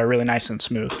some that are really nice and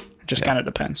smooth. It just kind of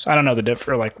depends. I don't know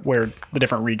where the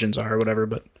different regions are or whatever,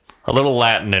 but a little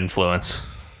Latin influence.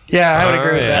 yeah, I would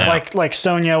agree with yeah. that. Like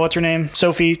Sonia, what's her name?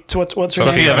 Sophie. What's her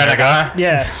Sophia name? Vergara.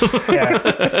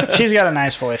 Yeah. She's got a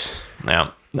nice voice.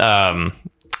 Yeah.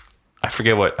 I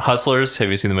forget what Hustlers. Have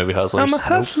you seen the movie Hustlers? I'm a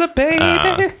hustler,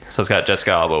 baby. So it's got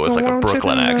Jessica Alba with like a want you to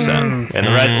Brooklyn know. accent. In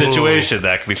the right situation,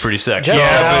 that could be pretty sexy. Jessica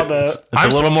Yeah, Alba. but It's I'm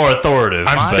a little more authoritative.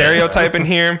 I'm but- stereotyping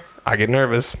here. I get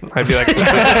nervous. I'd be like, oh,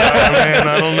 man,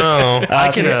 I don't know.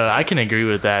 I can agree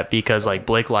with that because like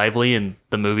Blake Lively in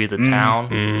the movie The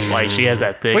Town, like she has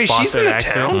that thick Wait, she's Boston in The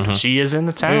accent. Town? She is in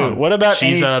The Town. Dude, what about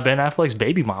she's any- Ben Affleck's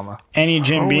baby mama, Any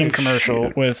Jim Holy Beam commercial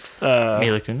shit. with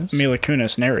Mila Kunis. Mila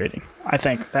Kunis narrating. I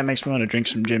think that makes me want to drink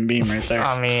some Jim Beam right there.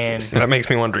 I mean, That makes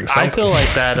me want to drink I something. feel like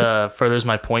that furthers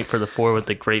my point for the 4 with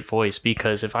the great voice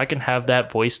because if I can have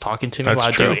that voice talking to me That's while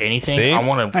I true. do anything, See? I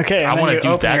want to. Okay, I and then want you to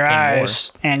do open that your thing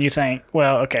eyes and you think,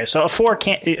 well, okay, so a 4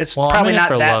 can't. It's more. Well, probably I'm in it not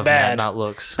for that love, bad. Matt, not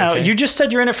looks. No, okay? you just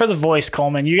said you're in it for the voice,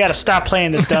 Coleman. You got to stop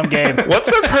playing this dumb game.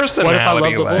 What's their What if I love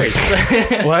personality the like?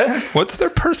 voice? What? What's their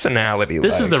personality like?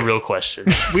 This is the real question.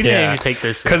 We didn't even take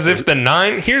this. Because if the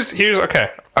 9, here's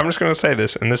okay. I'm just gonna say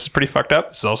this, and this is pretty fucked up.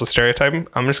 This is also stereotyping.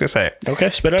 I'm just gonna say it. Okay,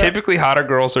 spit it out. Typically, hotter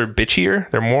girls are bitchier.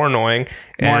 They're more annoying.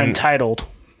 More and entitled.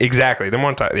 Exactly. They're more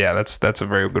entitled. Yeah, that's a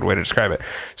very good way to describe it.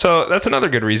 So that's another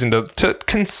good reason to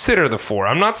consider the 4.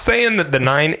 I'm not saying that the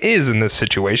 9 is in this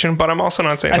situation, but I'm also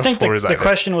not saying I the think 4 is the either.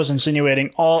 question was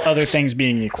insinuating all other things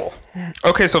being equal.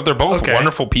 Okay, so if they're both Okay.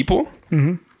 wonderful people,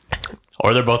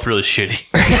 Or they're both really shitty.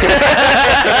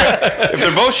 if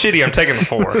they're both shitty, I'm taking the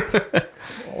 4.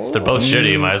 If they're both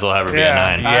shitty, you might as well have her be a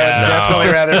 9. I'd definitely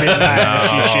rather be a 9 if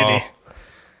she's shitty.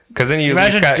 Because then you at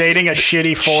least Imagine got dating a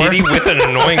shitty 4. shitty with an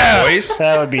annoying voice.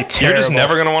 That would be terrible. You're just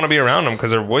never gonna want to be around them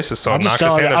because their voice is so just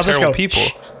obnoxious go- and they're I'll just terrible go, people.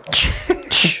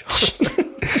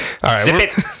 All right,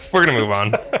 we're gonna move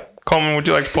on. Coleman, would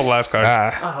you like to pull the last card?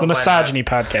 the misogyny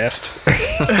podcast.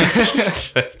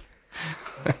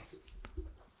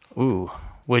 Ooh.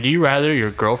 Would you rather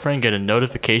your girlfriend get a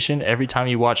notification every time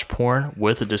you watch porn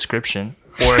with a description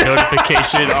or a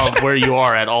notification of where you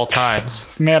are at all times?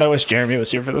 Man, I wish Jeremy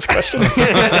was here for this question.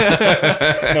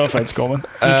 No offense, Coleman.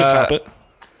 You can top it.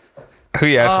 Who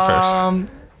you asking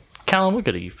first? Callum, we'll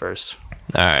go to you first.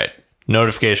 All right.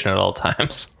 Notification at all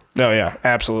times. Oh, yeah,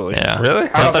 absolutely. Yeah. Really?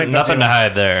 I don't think that's Nothing to even-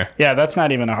 hide there. Yeah, that's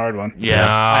not even a hard one. Yeah.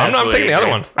 I'm taking the other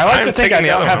one. I like I'm to think taking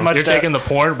I don't have much You're that, taking the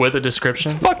porn with a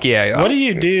description? Fuck yeah. What do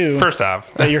you do First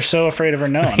off, that you're so afraid of her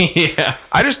knowing? Yeah.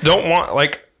 I just don't want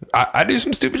like I do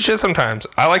some stupid shit sometimes.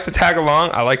 I like to tag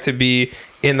along. I like to be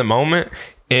in the moment.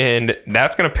 And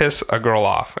that's going to piss a girl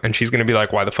off. And she's going to be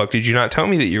like, why the fuck did you not tell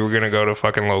me that you were going to go to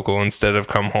fucking local instead of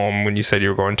come home when you said you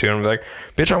were going to? And I'm like,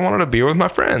 bitch, I wanted a beer with my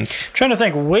friends. Trying to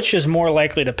think which is more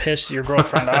likely to piss your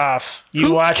girlfriend off.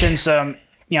 You watching some,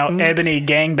 ebony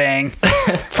gangbang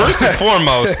First and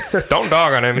foremost, don't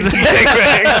dog on him.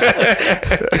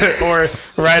 or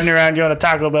riding around going to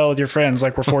Taco Bell with your friends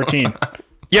like we're 14.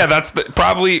 Yeah, that's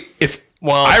probably if.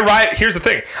 Well, here's the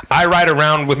thing. I ride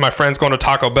around with my friends going to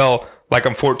Taco Bell like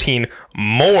I'm 14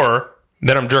 more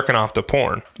than I'm jerking off to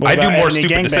porn. I do about more any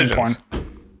stupid gangbang decisions. porn?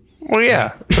 Well,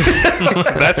 yeah.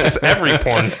 That's just every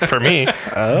porn for me.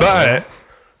 But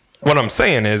what I'm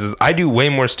saying is I do way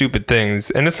more stupid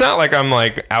things. And it's not like I'm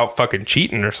like out fucking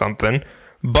cheating or something.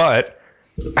 But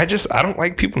I don't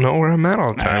like people know where I'm at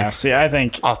all the time. See, I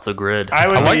think Off the grid. I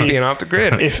would I like be, being off the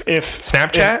grid. if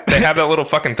Snapchat, they have that little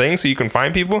fucking thing so you can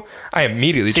find people. I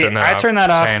immediately See, turn that I off. turn that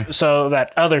off Same. so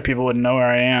that other people wouldn't know where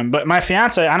I am. But my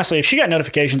fiance, honestly, if she got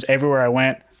notifications everywhere I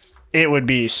went, it would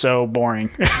be so boring.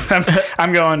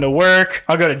 I'm going to work,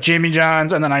 I'll go to Jimmy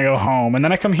John's, and then I go home. And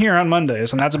then I come here on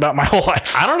Mondays, and that's about my whole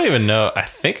life. I don't even know. I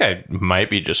think I might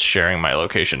be just sharing my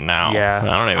location now. Yeah.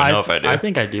 I don't even know if I do. I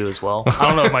think I do as well. I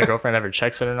don't know if my girlfriend ever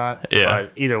checks it or not. Yeah.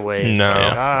 But either way. It's No,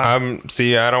 like, I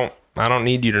don't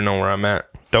need you to know where I'm at.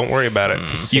 Don't worry about it. You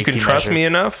can Safety trust measure. me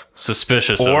enough,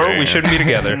 Suspicious. or over we here. shouldn't be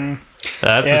together.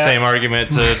 That's Yeah. the same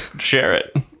argument to share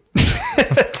it.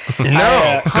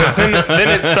 No, because then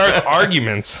it starts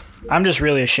arguments. I'm just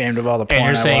really ashamed of all the porn and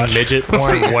you're I saying watch. midget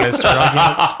porn when it start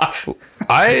arguments?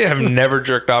 I have never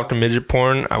jerked off to midget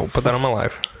porn. I will put that on my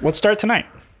life. Let's start tonight.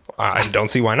 I don't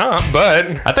see why not, but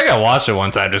I think I watched it one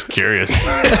time, just curious.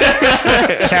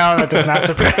 Count that does not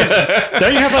surprise me.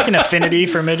 Don't you have like an affinity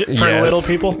for yes. little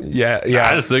people? Yeah.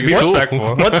 I just think Be it's cool.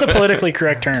 respectful. What's the politically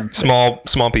correct term? Small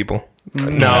people. I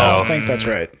No, don't think that's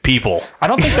right. people. I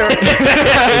don't think there. Is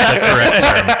the correct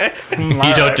term. You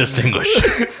Alright. don't distinguish.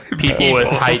 People with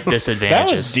height That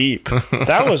disadvantages. was deep.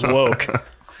 That was woke.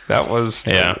 That was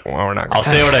Yeah. Well, we're not. I'll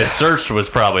say what I searched was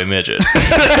probably midget. to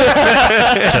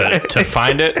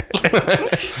find it.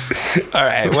 All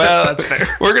right. Well, that's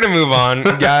fair. We're gonna move on,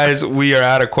 guys. We are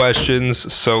out of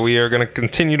questions, so we are gonna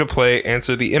continue to play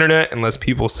Answer the Internet unless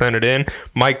people send it in.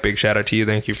 Mike, big shout out to you.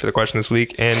 Thank you for the question this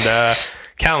week. And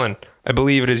Callan, I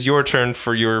believe it is your turn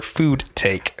for your food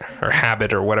take or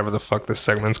habit or whatever the fuck this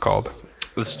segment's called.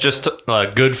 It's just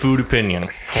a good food opinion.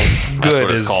 Good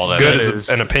what it's is called. good It is is.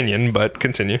 an opinion, but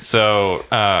continue. So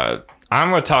I'm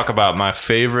going to talk about my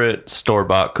favorite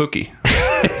store-bought cookie.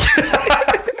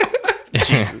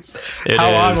 It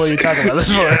How long is- will you talk about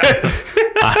this for?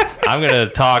 I'm going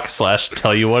to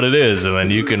tell you what it is, and then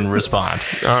you can respond.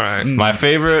 All right. My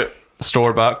favorite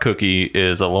store-bought cookie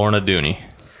is a Lorna Dooney.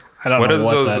 I don't What know is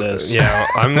what those? that is. Yeah,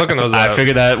 I'm looking those up. I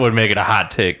figured that would make it a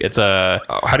hot take. It's a,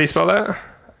 Oh, how do you spell that?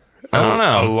 I don't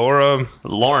know. Laura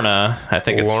Lorna. I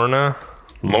think it's Lorna.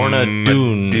 Lorna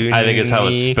Doone. I think is how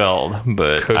it's spelled,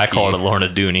 but I call it a cookie. Lorna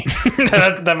Dooney.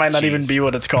 that might not even be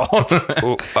what it's called.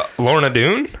 Lorna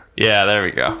Doone? Yeah, there we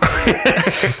go.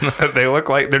 They look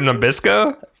like they're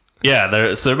Nabisco? Yeah,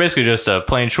 they're basically just a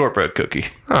plain shortbread cookie.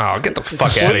 Oh, get the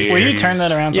fuck out of here. Will you turn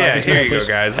that around so I Yeah, can see here it, you go, please?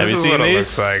 guys. Have This you is seen what it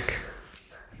these? looks like.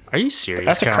 Are you serious?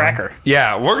 That's a Colin? cracker.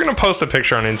 Yeah, we're going to post a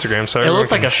picture on Instagram. So It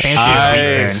looks like a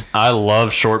fancy I wheat.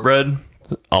 love shortbread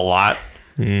a lot.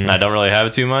 I don't really have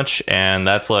it too much, and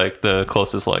that's like the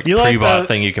closest You like pre-bought the-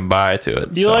 thing you can buy to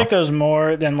it. Do you so. like those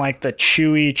more than like the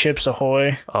chewy Chips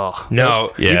Ahoy? Oh, No,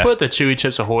 Yeah. You put the chewy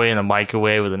Chips Ahoy in a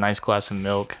microwave with a nice glass of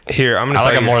milk. here, I'm going to I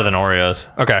tell like it you. more than Oreos.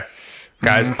 Okay.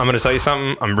 Guys, I'm going to tell you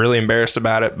something. I'm really embarrassed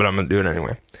about it, but I'm going to do it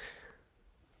anyway.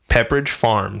 Pepperidge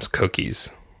Farms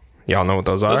cookies. Y'all know what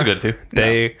those are? Those are good too.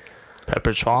 They,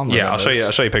 Pepperidge Farm. yeah, I'll show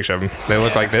you a picture of them. They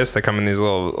look like this. They come in these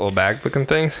little bag looking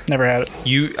things. Never had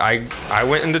it. I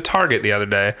went into Target the other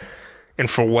day, and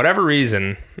for whatever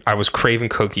reason, I was craving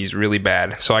cookies really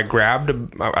bad. So I grabbed.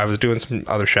 I was doing some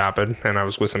other shopping, and I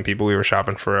was with some people. We were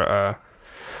shopping for a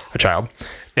child,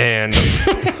 and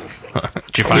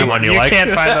Did you find one you You like?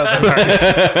 can't find those at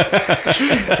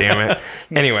Target. damn it.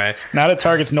 Anyway, Not at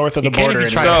Targets north of the can't border.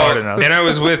 even anymore. try so hard enough. and I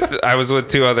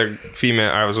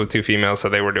was with two females, so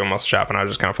they were doing most shopping. I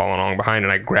was just kind of following along behind,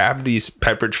 and I grabbed these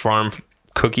Pepperidge Farm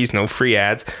cookies, no free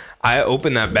ads. I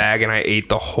opened that bag and I ate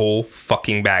the whole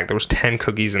fucking bag. There was 10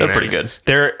 cookies in They're there. pretty good.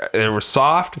 They were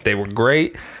soft. They were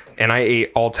great, and I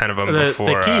ate all 10 of them The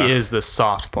before. key is the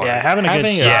soft part. Yeah, having a good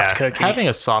soft cookie. Having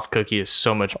a soft cookie is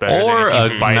so much better. Or than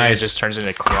if a you bite it, nice it just turns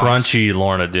into crumbs. Crunchy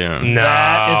Lorna Doone. no,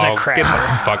 That is a get cracker.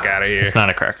 the fuck out of here. It's not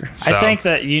a cracker. So, I think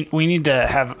that we need to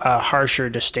have a harsher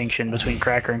distinction between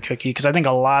cracker and cookie because I think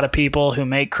a lot of people who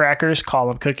make crackers call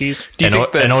them cookies. Do you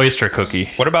think that? An oyster cookie.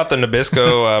 What about the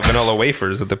Nabisco vanilla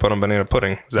wafers that they put on banana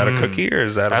pudding? Is that a cookie or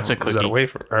is that That's a Is that a cookie.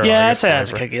 wafer? Or, I Yeah, I'd guess say it's that's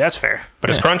a wafer. cookie. That's fair. But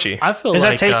it's crunchy. I feel Does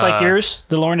like that taste like yours,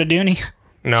 the Lorna Dooney?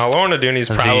 No, Lorna Dooney's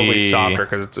probably The- softer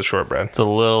because it's a shortbread. It's a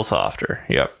little softer.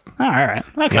 Yep. Oh, all right.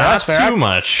 Okay, Not that's fair. too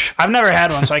much. I've never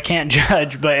had one, so I can't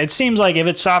judge. But it seems like if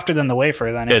it's softer than the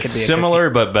wafer, then it It's could be a similar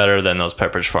but better than those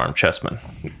Pepperidge Farm Chessmen.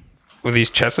 With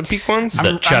these Chesapeake ones? The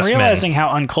I'm Chessmen. realizing how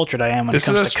uncultured I am when This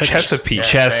it comes is to a cookies. Chesapeake.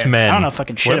 Chessmen. I don't know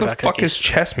fucking shit Where the about fuck cookies. is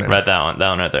Chessman? Right, that one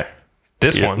right there.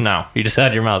 This one. No, you just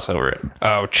add your mouse over it.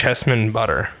 Oh, Chessman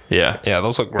butter. Yeah. Yeah,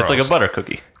 those look gross. It's like a butter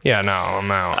cookie. Yeah, no,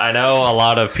 I'm out. I know a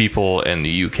lot of people in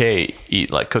the UK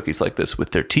eat like cookies like this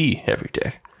with their tea every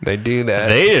day. They do that.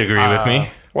 They agree with me.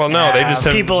 well, no, they just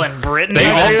have... people in Britain. They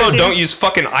agree also with you? don't use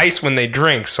fucking ice when they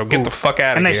drink, so get the fuck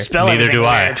out of and here. they spell Neither everything do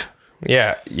I. weird.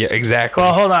 Yeah, exactly.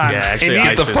 Well, hold on. Yeah, actually, If you-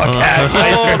 ice the is- fuck out.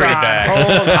 Ice is Hold pretty on, bad.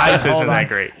 hold on, Ice hold isn't on. that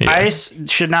great. Ice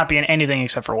should not be in anything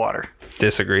except for water.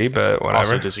 Disagree, but whatever.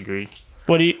 Also disagree.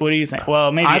 What do you think?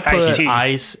 Well, maybe I iced put tea.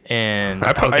 ice in.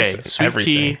 I put ice in sweet everything.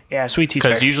 tea Yeah, sweet tea.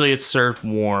 because usually it's served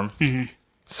warm.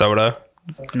 Soda.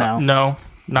 No. No,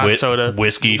 not soda.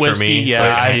 Whiskey for me.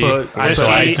 Yeah, Whiskey. I put Whiskey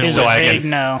ice in is so a I big can-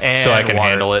 no. and So I can water.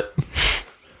 handle it.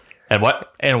 And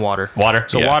what? And water. Water?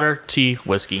 So Yeah. water, tea,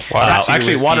 whiskey. Water, tea,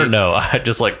 Actually, whiskey. water, no. I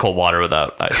just like cold water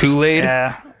without ice. Kool-Aid.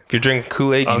 Yeah. If you're drinking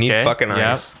Kool-Aid, you need Okay, fucking yep.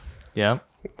 ice. Yeah.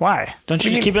 Why? Don't you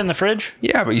just keep it in the fridge?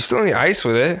 Yeah, but you still need ice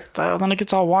with it. Then it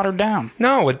gets all watered down.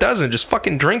 No, it doesn't. Just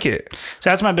fucking drink it. So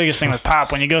that's my biggest thing with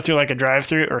pop. When you go through like a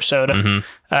drive-through or soda,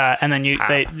 and then you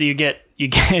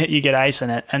get ice in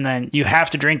it, and then you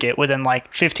have to drink it within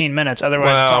like 15 minutes. Otherwise,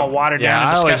 it's Well, all watered Yeah, down I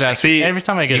and always disgusting. ask. See, Every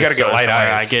time I get you gotta a get soda light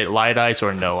somewhere, ice. I get light ice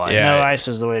or no ice. Yeah. No ice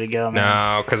is the way to go, man.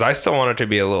 No, because I still want it to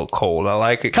be a little cold. I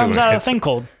like it. Comes when it out of hits- thing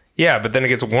cold. Yeah, but then it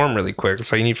gets warm really quick,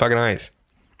 so you need fucking ice.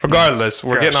 Regardless,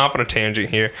 we're getting off on a tangent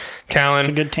here. It's a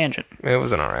Callan, good tangent. it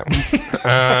was an alright one.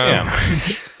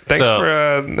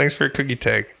 Thanks for your cookie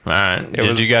take. All right. Did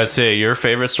was- you guys say your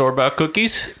favorite store-bought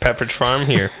cookies? Pepperidge Farm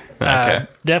here. Okay.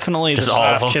 Definitely the all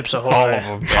of soft them? Chips Ahoy. All of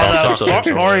them. Although, Soft Chips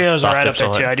Ahoy. Oreos are Soft right up Chips there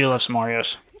Ahoy. too. I do love some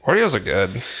Oreos. Oreos are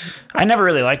good. I never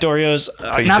really liked Oreos.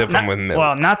 you dip them with milk.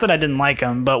 Well, not that I didn't like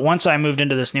them, but once I moved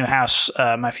into this new house,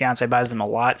 my fiance buys them a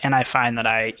lot, and I find that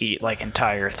I eat like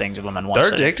entire things of them in one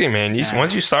They're sitting. addicting, man.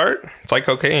 Once you start, it's like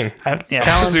cocaine.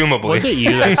 Yeah. Presumably. Was it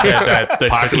you that said that the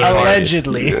cookie part?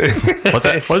 Allegedly. What's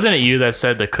that? Wasn't it you that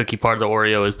said the cookie part of the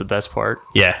Oreo is the best part?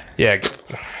 Yeah.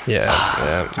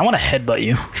 Yeah. I want to headbutt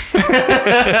you.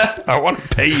 I want to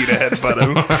pay you to headbutt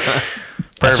him.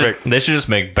 Perfect. They should just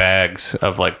make bags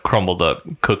of like crumbled up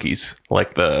cookies,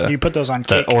 like the You put those on the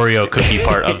cake. Oreo cookie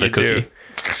part of the You do. cookie.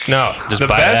 No, Just the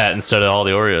buy best. that instead of all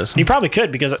the Oreos. You probably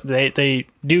could because they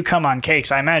do come on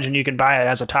cakes. I imagine you could buy it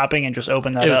as a topping and just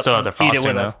open that It up. was still have the and eat it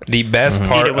frosting with though. The best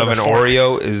part Eat it with of a an fork.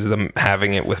 Oreo is them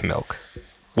having it with milk,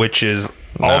 which is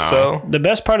also The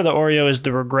best part of the Oreo is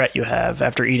the regret you have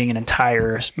after eating an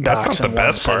entire box. not the in one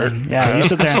best part. sitting. Yeah, you sit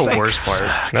there That's and the think, worst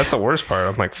part. that's the worst part.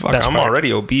 I'm like, fuck, Best I'm part.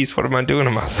 already obese. What am I doing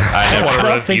to myself? I I never, want I to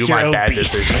don't think review my you're bad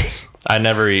obese. decisions. I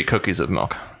never eat cookies with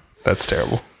milk. That's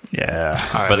terrible. Yeah,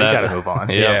 All right, But we that- gotta move on.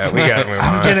 Yeah, we gotta move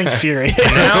I'm on. getting furious.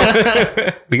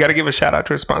 We gotta give a shout out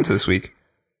to our sponsor this week,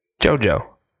 JoJo.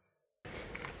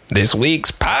 This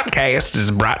week's podcast is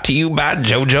brought to you by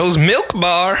JoJo's Milk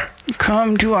Bar.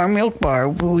 Come to our milk bar.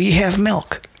 We have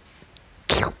milk.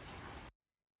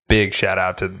 Big shout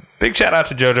out to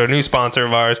JoJo, new sponsor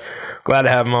of ours. Glad to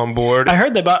have him on board. I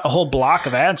heard they bought a whole block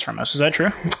of ads from us. Is that true?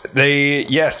 They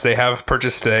have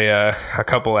purchased a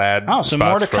couple ad. Oh, so more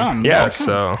spots to from- come. Yeah, More to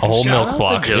so A whole Shout milk out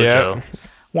block. to JoJo. Yeah.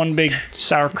 One big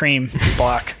sour cream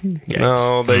block.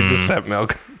 no, they just have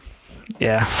milk.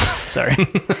 Yeah, sorry.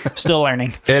 Still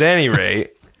learning. At any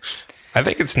rate, I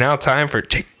think it's now time for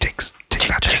Jake's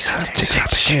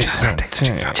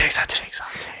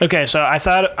Okay, so I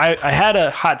thought I had a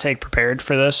hot take prepared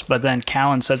for this, but then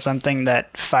Callan said something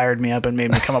that fired me up and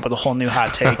made me come up with a whole new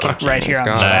hot take right here on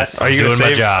the God. spot. Are you Doing gonna my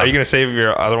save? job. Are you gonna save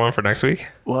your other one for next week?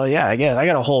 Well, yeah, I guess I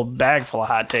got a whole bag full of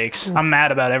hot takes. I'm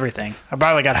mad about everything. I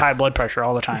probably got high blood pressure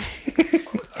all the time.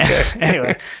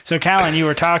 Anyway, so Callan, you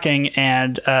were talking,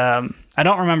 and I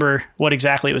don't remember what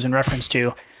exactly it was in reference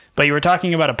to, but you were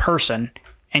talking about a person,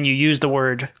 and you used the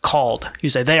word called. You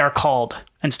say they are called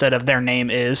instead of their name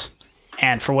is.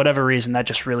 And for whatever reason, that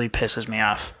just really pisses me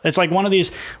off. It's like one of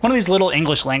these little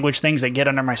English language things that get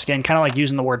under my skin, kind of like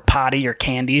using the word potty or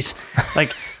candies.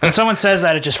 Like when someone says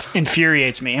that, it just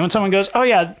infuriates me. And when someone goes, "Oh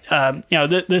yeah,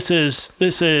 this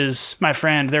is my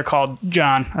friend. They're called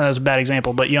John." That was a bad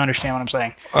example, but you understand what I'm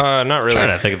saying. Not really. Trying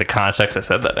to think of the context I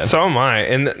said that in. So am I.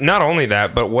 And not only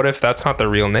that, but what if that's not their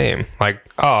real name? Like,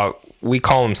 oh, we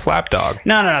call him Slapdog.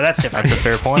 No, that's different. That's a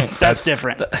fair point. That's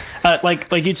different.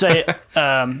 Like you'd say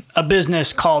a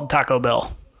business called Taco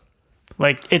Bell.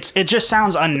 Like it just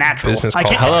sounds unnatural. Business I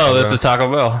called can't. Hello, this is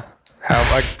Taco Bell. How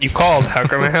like you called? How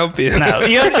can I help you? No,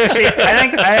 see,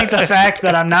 I think the fact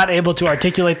that I'm not able to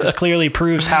articulate this clearly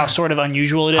proves how sort of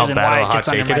unusual it is How and bad why of a it hot gets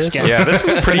under take my it is? skin. Yeah, this is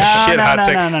a pretty No, shit no, hot no,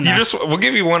 take. no. We'll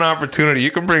give you one opportunity.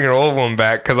 You can bring your old one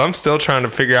back because I'm still trying to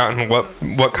figure out in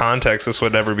what context this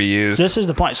would ever be used. This is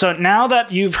the point. So now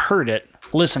that you've heard it,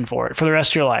 listen for it for the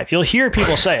rest of your life. You'll hear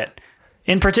people say it.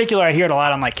 In particular, I hear it a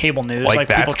lot on like cable news, Like, like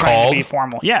people that's trying called? to be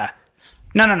formal. Yeah.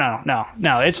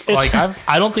 No. It's Like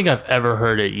I don't think I've ever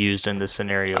heard it used in this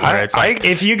scenario where it's like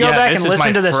if you go yeah, back this and is my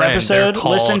listen to this friend, episode, they're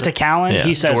listen called to Callan. Yeah,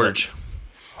 He says George.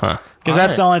 Huh. because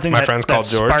that's the only thing My that, friend's that called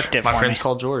George. sparked it My for friend's me.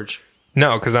 called George.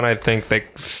 No, because then I think they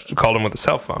called him with a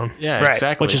cell phone. Yeah, Right,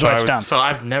 exactly. which is what it's I would- done. So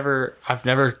I've never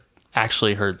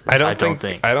actually heard this. I don't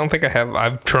think. I don't think I have.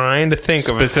 I'm trying to think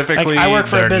of it. Like, Specifically, I work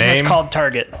for their a business name. called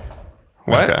Target.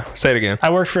 What? Okay. Say it again.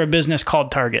 I work for a business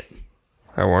called Target.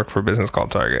 I work for a business called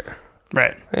Target.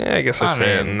 Right. Yeah, I guess I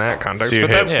say it mean, in that context, so you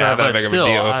but hate- that's yeah, not that but big still, of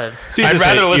a deal. So you I'd just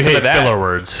rather hate, listen you to hate that. filler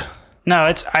words.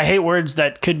 No, I hate words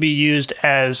that could be used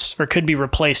as or could be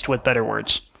replaced with better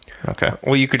words. Okay.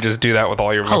 Well, you could just do that with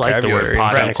all your I like the vocabulary word and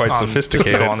potty. sound quite Just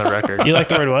sophisticated. go on the record. You like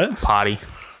the word what? Potty.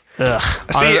 Ugh.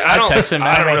 See, I don't. texted him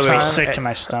I don't that really. Makes me time. sick to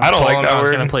my stomach. I don't Told like him that I was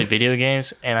word. gonna play video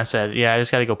games, and I said, "Yeah, I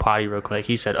just got to go potty real quick."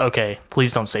 He said, "Okay,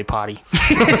 please don't say potty."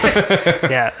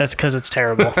 Yeah, that's because it's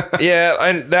terrible. Yeah,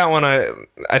 and that one,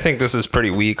 I think this is pretty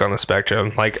weak on the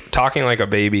spectrum. Like talking like a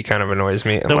baby kind of annoys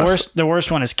me. The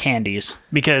worst one is candies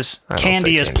because don't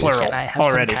candy say is candies. plural Can I have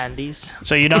already. some candies?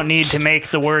 So you don't need to make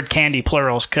the word candy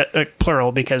plural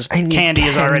because candy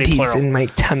is already plural. my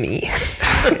tummy.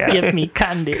 Give me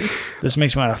candies. This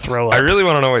makes me want to throw I up. really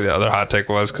want to know what the other hot take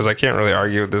was because I can't really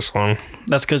argue with this one.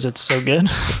 That's because it's so good.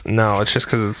 No, it's just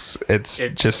because it's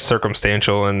just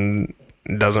circumstantial and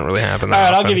doesn't really happen that All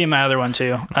right, I'll often. give you my other one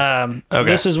too.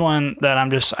 This is one that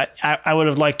I would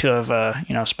have liked to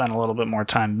have spent a little bit more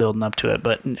time building up to it,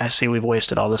 but I see we've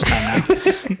wasted all this time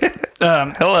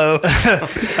now. Hello.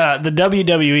 The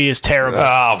WWE is terrible.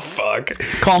 Oh fuck.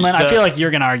 Coleman, I feel like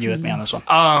you're gonna argue with me on this one.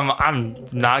 I'm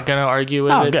not gonna argue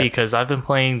with Oh, it good. because I've been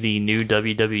playing the new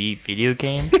WWE video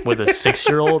game with a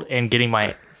 6-year-old and getting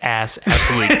my ass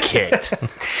absolutely kicked.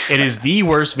 It is the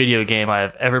worst video game I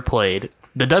have ever played.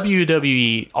 The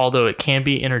WWE, although it can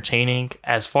be entertaining,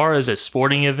 as far as a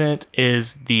sporting event,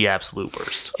 is the absolute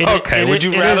worst. Okay, would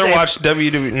you it rather is a- watch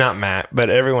WWE? Not Matt, but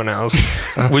everyone else.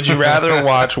 Would you rather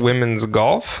watch women's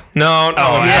golf? No, no,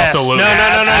 yes. absolutely. No.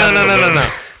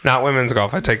 Absolutely. Not women's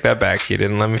golf. I take that back. You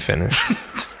didn't let me finish.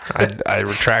 I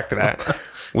retract that.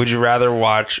 Would you rather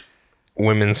watch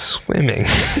women's swimming?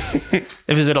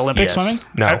 Is it Olympic Yes. swimming?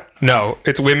 No.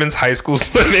 It's women's high school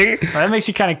swimming That makes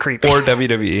you kind of creepy. or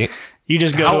WWE. You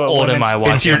just go How to a old am women's- I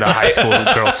watching the high school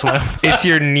girl swim? It's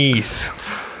your niece,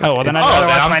 Oh well, then I'd Oh, rather then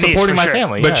watch I'm my niece supporting for my sure.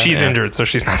 family. but yeah. she's injured, so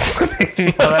she's not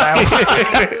swimming. Then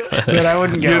I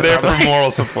wouldn't go. You're there probably. for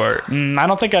moral support. I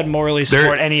don't think I'd morally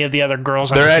support any of the other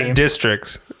girls on They're the at team.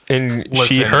 districts, and she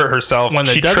Listen, hurt herself. when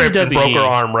the She tripped and broke her WWE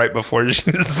arm right before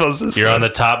she was supposed to. You're swim. on the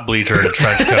top bleacher in a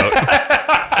trench coat.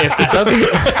 If the W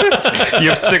You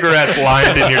have cigarettes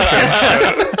lined in your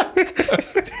trench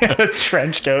coat.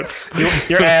 trench coat.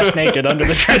 You're ass naked under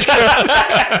the trench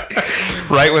coat.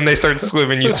 Right when they start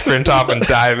swimming, you sprint off and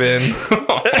dive in.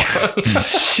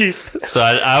 Jeez. So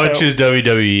I would choose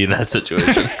WWE in that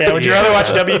situation. Yeah, would you rather watch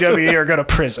WWE or go to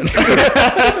prison?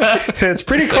 It's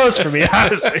pretty close for me,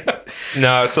 honestly.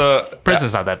 No, so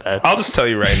prison's not that bad. I'll just tell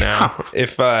you right now,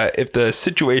 if the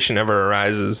situation ever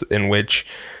arises in which,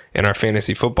 in our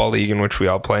fantasy football league in which we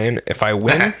all play in, if I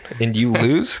win and you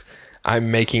lose,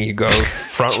 I'm making you go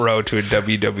front row to a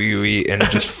WWE and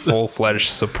just full-fledged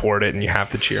support it, and you have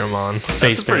to cheer them on.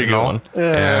 That's a pretty good one.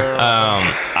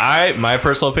 Yeah. My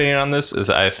personal opinion on this is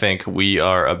I think we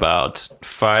are about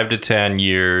 5 to 10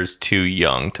 years too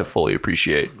young to fully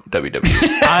appreciate WWE.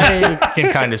 I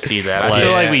can kind of see that. I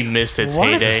feel Like- like we missed its What?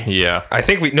 heyday. Yeah. I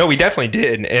think we definitely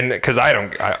did, and because I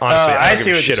honestly I don't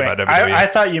give a shit about WWE. I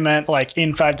thought you meant like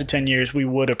in 5 to 10 years we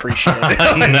would appreciate it.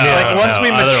 No, Like once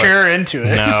we otherwise- mature into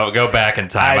it. No, go back in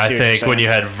time. I I see what you're think when saying.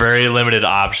 you had very limited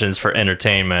options for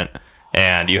entertainment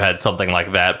and you had something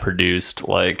like that produced,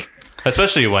 like,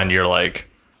 especially when you're like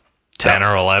 10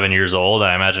 or 11 years old,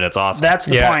 I imagine it's awesome. That's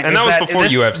the Yeah, point. and is that was before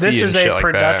this, UFC This and is shit a like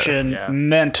that. production Yeah.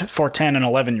 meant for 10 and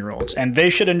 11-year-olds, and they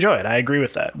should enjoy it. I agree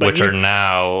with that. But which you, are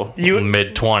now you-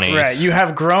 mid 20s. right, you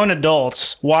have grown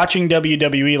adults watching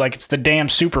WWE like it's the damn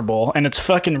Super Bowl, and it's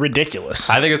fucking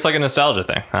ridiculous. I think it's like a nostalgia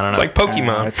thing. I don't know. It's like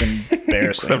Pokemon. It's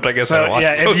embarrassing. Except I guess I so, don't watch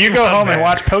yeah, if you go Pokemon, home and man.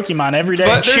 watch Pokemon every day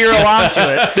and But there's- cheer along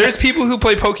to it, There's people who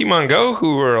play Pokemon Go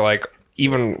who are like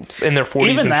even in their 40s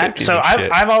even and that. 50s So and I've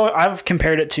shit. I've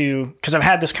compared it to because I've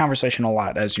had this conversation a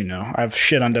lot, as you know. I've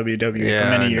shit on WWE Yeah, for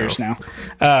many I years now,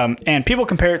 and people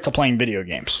compare it to playing video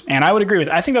games, and I would agree with.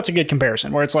 I think that's a good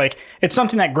comparison, where it's like it's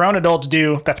something that grown adults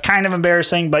do that's kind of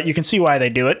embarrassing, but you can see why they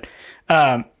do it.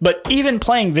 But even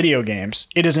playing video games,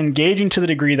 it is engaging to the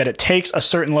degree that it takes a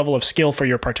certain level of skill for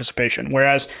your participation.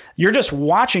 Whereas you're just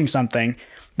watching something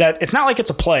that it's not like it's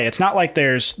a play. It's not like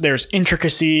there's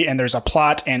intricacy and there's a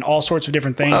plot and all sorts of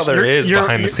different things. Well, there is You're-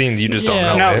 behind the scenes. You just don't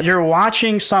know No, it. you're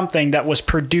watching something that was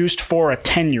produced for a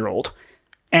 10-year-old,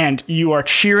 and you are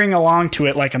cheering along to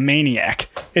it like a maniac.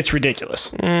 It's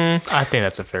ridiculous. I think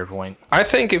that's a fair point. I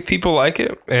think if people like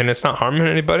it and it's not harming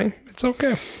anybody, it's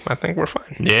okay. I think we're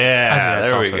fine. Yeah,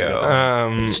 that's there we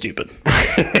also go. Stupid.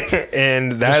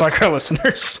 And that's Just like our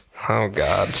listeners. oh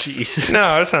god. Jeez.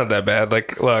 No, it's not that bad.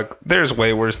 Like, look, there's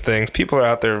way worse things. People are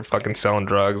out there fucking selling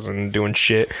drugs and doing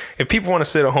shit. If people want to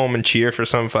sit at home and cheer for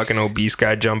some fucking obese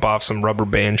guy jump off some rubber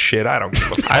band shit, I don't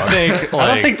give a fuck. I think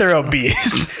I don't think they're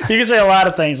obese. You can say a lot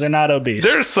of things. They're not obese.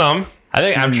 There's some.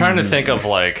 I'm trying to think of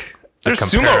like There's a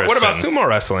sumo. What about comparison. sumo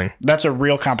wrestling? That's a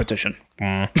real competition.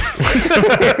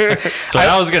 So what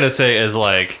I was gonna say is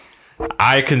like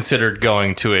I considered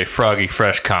going to a Froggy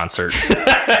Fresh concert,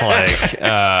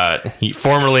 like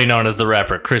formerly known as the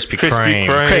rapper Krispy Kreme.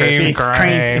 Krispy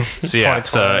Kreme. So, yeah,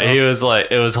 so he was like,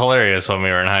 it was hilarious when we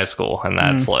were in high school, and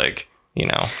that's like, you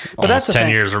know, that's almost the 10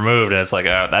 thing. years removed, and it's like,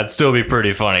 that'd still be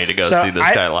pretty funny to go see this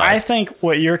guy live. I think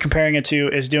what you're comparing it to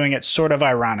is doing it sort of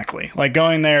ironically, like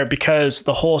going there because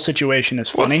the whole situation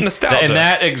is What's funny. nostalgia? In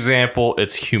that example,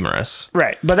 it's humorous.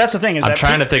 Right, but that's the thing is I'm that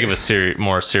trying to think of a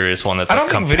more serious one that's I don't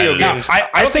think video games. No, I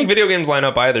I don't think think- video games line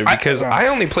up either because I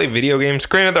only play video games.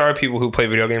 Granted, there are people who play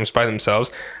video games by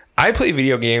themselves. I play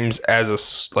video games as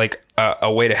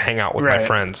a way to hang out with my Right.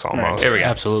 friends almost. Right. Here we go.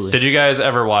 Absolutely. Did you guys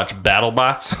ever watch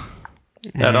BattleBots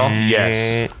at all?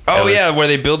 Yes. Oh was- yeah, where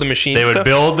they build the machines. They would stuff.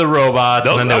 build the robots,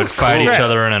 and then that they would was fight cool. each Right.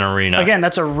 other in an arena. again,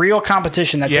 that's a real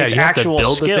competition that Yeah, takes you have to actual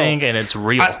build skill. the thing, and it's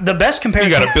real. The best You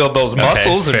comparison, got to build those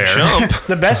muscles and fair. jump.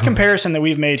 the best comparison that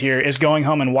we've made here is going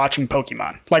home and watching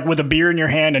Pokemon, like with a beer in your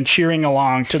hand and cheering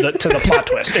along to the plot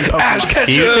twist in Pokemon.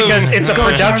 Because it's a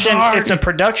production. It's a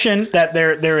production that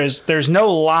there's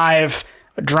no live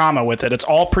drama with it. It's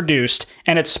all produced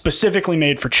and it's specifically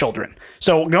made for children.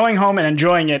 So going home and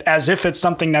enjoying it as if it's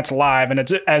something that's live and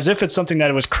it's as if it's something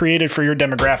that was created for your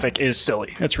demographic is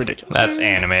silly. It's ridiculous. That's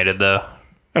animated, though.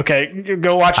 Okay,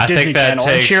 go watch I Disney think that Channel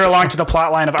and takes- cheer along to the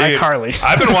plot line of iCarly.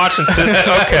 I've been watching Sister.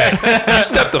 Okay, you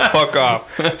step the fuck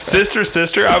off. Sister.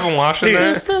 I've been watching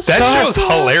that. That show is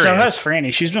hilarious. So has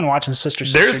Franny. She's been watching Sister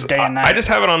day and night. I just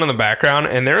have it on in the background,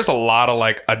 and there's a lot of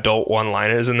like adult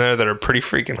one-liners in there that are pretty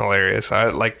freaking hilarious. I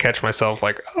like catch myself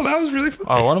like, oh, that was really fun.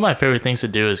 Oh, one of my favorite things to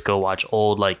do is go watch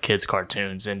old like kids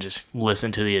cartoons and just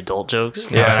listen to the adult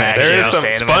jokes. Yeah, there is some.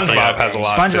 SpongeBob has a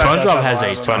lot. too. SpongeBob has a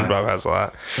SpongeBob has a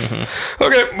lot.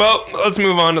 Okay, well, let's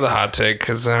move on to the hot take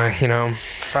because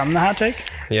From the hot take?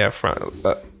 yeah,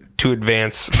 to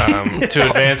advance. To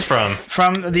advance from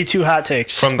From the two hot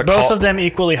takes. From the Both call- of them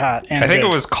equally hot. And I think good.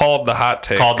 it was called the hot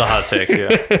take. called the hot take.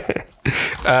 Yeah.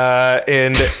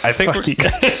 And I think Fuck you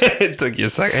guys. it took you a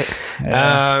second.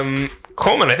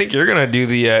 Coleman, I think you're gonna do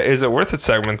the "Is It Worth It"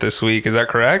 segment this week. Is that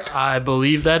correct? I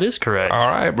believe that is correct. All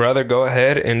right, brother, go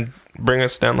ahead and bring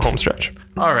us down the home stretch.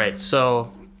 All right,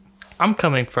 so I'm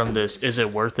coming from this "Is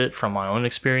it worth it?" from my own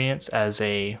experience as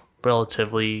a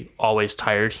relatively always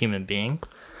tired human being.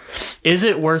 Is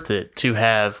it worth it to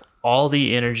have all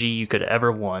the energy you could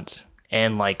ever want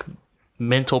and like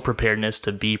mental preparedness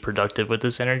to be productive with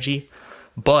this energy,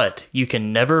 but you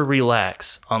can never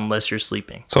relax unless you're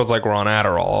sleeping So it's like we're on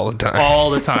Adderall all the time. all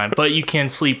the time, but you can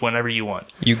sleep whenever you want.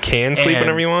 You can sleep And,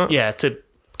 whenever you want. Yeah, to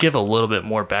give a little bit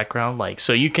more background, like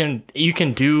so you can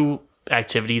do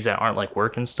activities that aren't like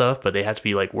work and stuff, but they have to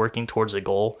be like working towards a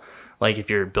goal. Like if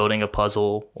you're building a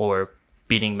puzzle or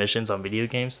beating missions on video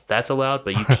games, that's allowed,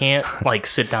 but you can't like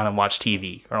sit down and watch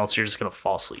TV or else you're just gonna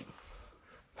fall asleep.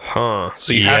 Huh.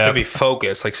 So you have to Yep. be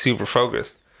focused, like super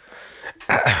focused.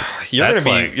 You're That's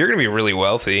gonna be like- you're gonna be really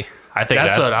wealthy. I think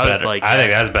That's that's, what I was better. like, I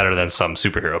think yeah. that's better than some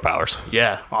superhero powers,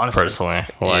 Yeah, honestly. personally.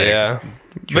 Like, Yeah.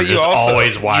 you're But you just also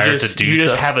always You wired just, to do you stuff.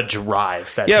 just have a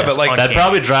drive. That Yeah, just but, like, that uncanny.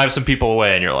 probably drives some people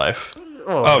away in your life.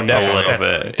 Oh, definitely, a little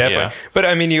bit, definitely. yeah. But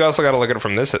I mean, you also got to look at it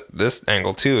from this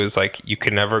angle too. Is like you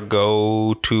can never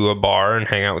go to a bar and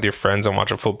hang out with your friends and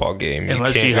watch a football game.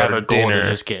 unless can't you go have to a goal dinner. to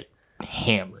just get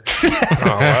hammered. Oh,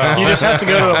 wow. You just have to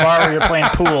go to a bar where you're playing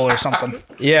pool or something.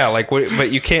 Yeah, like,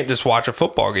 but you can't just watch a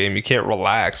football game. You can't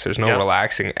relax. There's no Yeah.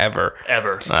 relaxing ever.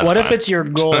 Ever. That's What if fine. it's your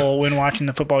goal when watching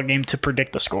the football game to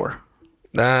predict the score?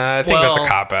 I think that's a Well-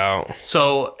 cop out.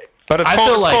 So But it's I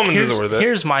feel like Coleman's isn't worth it.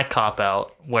 here's my cop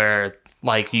out where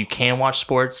like you can watch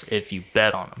sports if you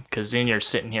bet on them because then you're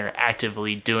sitting here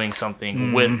actively doing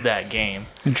something with that game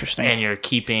Interesting. and you're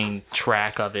keeping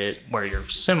track of it where you're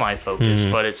semi-focused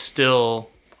but it's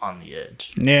still on the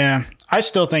edge. Yeah, I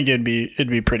still think it'd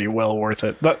be pretty well worth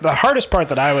it. The hardest part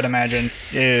that I would imagine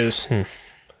is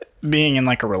being in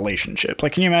like a relationship.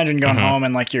 Like, can you imagine going home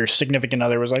and like your significant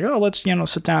other was like, oh, let's,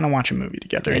 sit down and watch a movie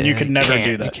together. And you could never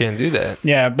do that. You can't do that.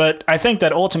 Yeah, but I think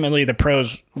that ultimately the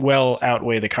pros well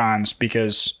outweigh the cons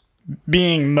because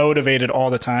being motivated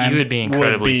all the time You would be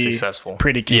incredibly successful.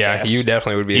 Pretty kick-ass. Yeah, you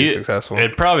definitely would be successful.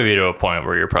 It'd probably be to a point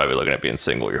where you're probably looking at being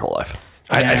single your whole life.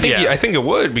 I think it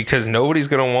would, because nobody's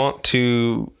gonna want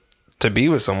to be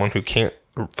with someone who can't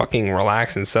fucking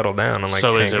relax and settle down. And like,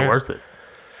 So is it hang out. worth it?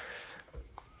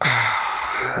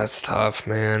 That's tough,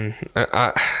 man.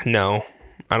 No,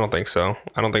 I don't think so.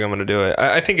 I don't think I'm gonna do it.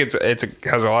 I think it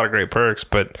has a lot of great perks,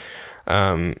 but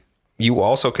you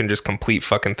also can just complete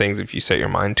fucking things if you set your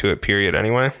mind to it. Period.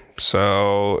 Anyway,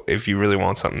 so if you really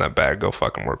want something that bad, go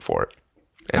fucking work for it,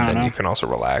 and then you can also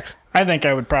relax. I think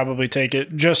I would probably take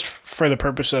it just for the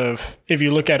purpose of, if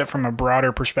you look at it from a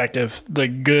broader perspective, the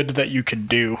good that you could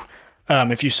do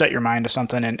if you set your mind to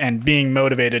something and being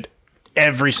motivated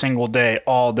every single day,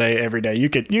 all day, every day. You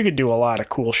could do a lot of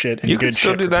cool shit. And You good can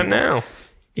still shit do for that people. now.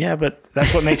 Yeah, but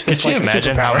that's what makes this Can you like a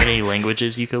imagine how superpower. many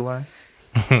languages you could learn?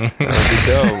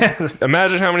 Dope.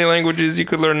 Imagine how many languages you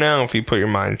could learn now if you put your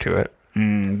mind to it.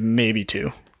 Maybe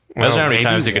two. Imagine how many maybe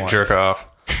times you could one. jerk off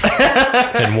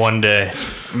in one day.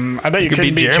 I bet you Could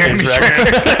couldn't be beat Jeremy's record.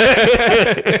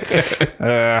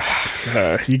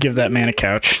 You give that man a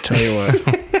couch. Tell you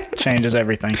what, changes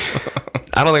everything.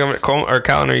 I don't think I'm gonna. Or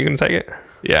Colin, are you gonna take it?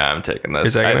 Yeah, I'm taking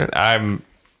this. You're taking it?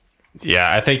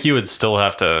 I think you would still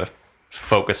have to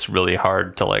focus really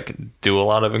hard to like do a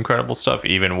lot of incredible stuff,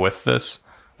 even with this.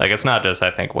 Like, it's not just,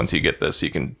 I think once you get this, you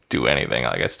can do anything.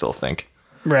 Like, I still think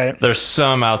Right. there's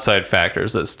some outside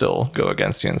factors that still go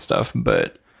against you and stuff,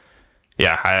 but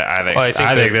yeah, I think Well,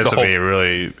 I think this the would be whole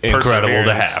really incredible to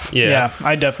Perseverance. have. Yeah,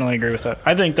 I definitely agree with that.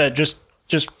 I think that just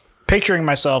picturing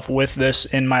myself with this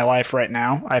in my life right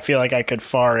now, I feel like I could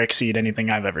far exceed anything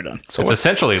I've ever done. So It's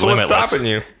essentially what's limitless. stopping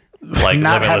you? Like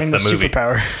Not Limitless, having the the movie.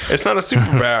 superpower. It's not a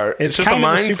superpower. it's just a kind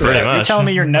of mindset. superpower. Pretty You're much. telling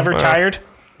me you're never tired?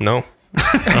 No.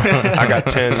 I got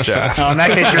 10, Jeff. Oh, in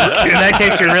that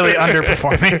case, you're really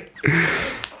underperforming.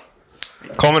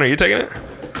 Coleman, are you taking it?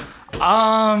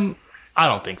 I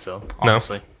don't think so,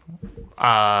 honestly.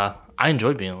 I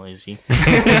enjoy being lazy.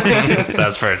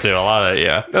 That's fair too. A lot of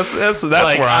That's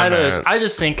Like, where I'm at. I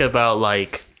just think about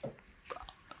like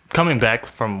coming back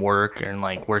from work and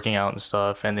like working out and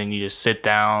stuff, and then you just sit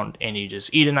down and you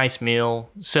just eat a nice meal,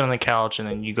 sit on the couch, and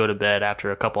then you go to bed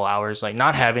after a couple hours. Like,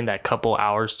 not having that couple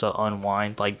hours to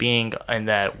unwind, like being in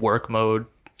that work mode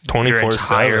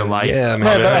 24/7. life. Yeah, No,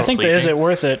 man. but I think the "is sleeping. it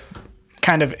worth it"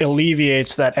 kind of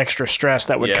alleviates that extra stress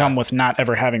that would Yeah. come with not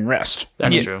ever having rest.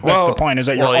 That's Yeah, true. That's well, the point, is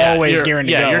that you're Well, yeah, always you're- gearing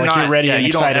to yeah, go. You're Like, not, you're ready yeah, and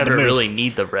you don't excited ever to move. really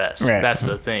need the rest. Right. That's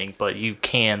the thing. But you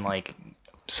can, like,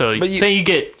 so But you- say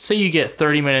you get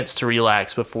 30 minutes to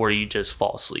relax before you just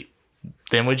fall asleep.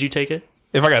 Then would you take it?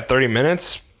 If I got 30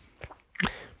 minutes,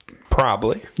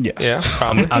 probably. Yes. Yeah,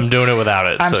 probably. I'm doing it without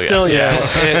it. I'm so still,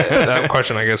 yes. That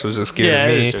question, I guess, was just geared Yeah, to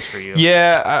it me. was just for you.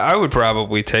 Yeah, I would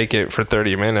probably take it for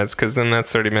 30 minutes, because then that's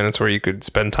 30 minutes where you could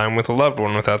spend time with a loved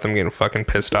one without them getting fucking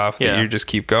pissed off that Yeah. you just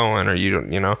keep going, or you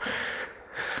don't.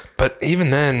 But even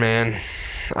then, man,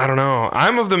 I don't know.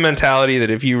 I'm of the mentality that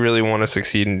if you really want to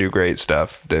succeed and do great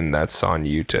stuff, then that's on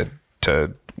you to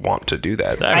want to do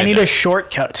that. I need a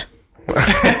shortcut.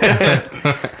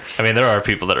 I mean, there are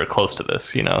people that are close to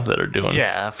this, that are doing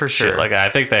Yeah, for shit. sure. Like, I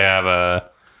think they have I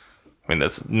mean,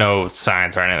 there's no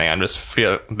science or anything. I'm just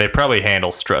feel they probably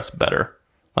handle stress better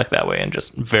like that way and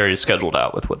just very scheduled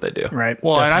out with what they do. Right.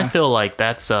 Well, and I definitely. feel like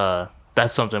that's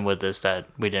something with this that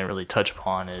we didn't really touch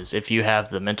upon, is if you have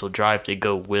the mental drive to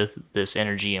go with this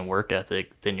energy and work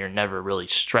ethic, then you're never really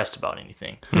stressed about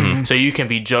anything. So you can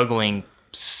be juggling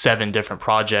 7 different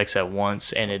projects at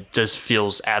once, and it just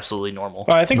feels absolutely normal.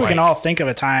 Well, I think we can Like, all think of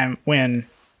a time when,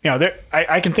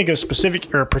 I can think of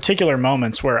specific or particular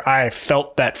moments where I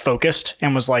felt that focused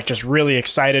and was like just really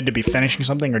excited to be finishing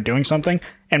something or doing something,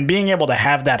 and being able to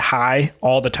have that high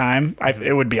all the time,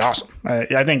 it would be awesome.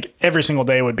 I think every single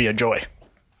day would be a joy,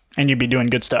 and you'd be doing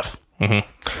good stuff.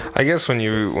 I guess when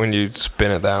you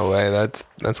spin it that way, that's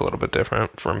a little bit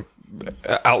different from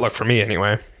outlook for me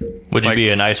anyway. Would you be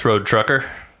an ice road trucker?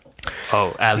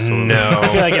 Oh, absolutely. No. I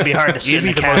feel like it'd be hard to sit You'd in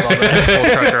be the the most cab all day.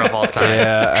 successful trucker of all time.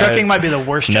 Yeah, Trucking might be the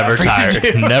worst job Never for you to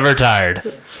tired. do. Never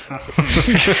tired.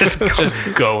 Just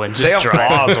go and they just have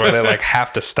drive. laws where they like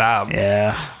have to stop.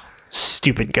 Yeah.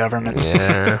 Stupid government.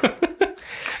 Yeah.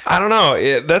 I don't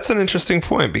know. That's an interesting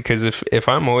point, because if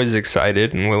I'm always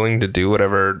excited and willing to do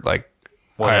whatever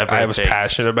Whatever I it was takes.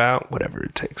 passionate about, whatever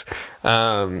it takes,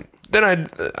 then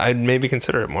I'd maybe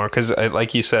consider it more, because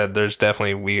like you said, there's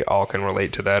definitely, we all can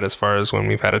relate to that as far as when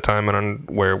we've had a time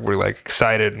where we're like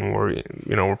excited and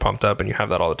we're pumped up, and you have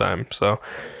that all the time. So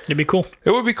It'd be cool.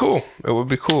 it would be cool.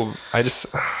 I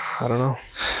don't know.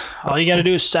 All you got to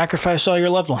do is sacrifice all your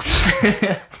loved ones.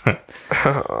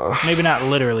 Maybe not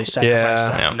literally sacrifice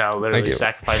them. Yeah. No, I literally get-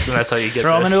 sacrifice, and that's how you get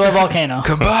Throw them this. into a volcano.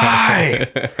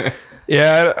 Goodbye.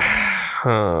 Yeah.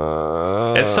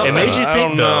 It's something. It made you I think,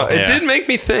 don't know. though. It Yeah. did make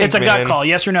me think. It's a gut call.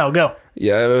 Yes or no? Go.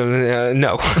 Yeah.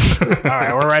 No. All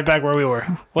right, we're right back where we were.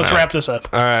 Let's wrap this up.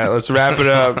 All right. Let's wrap it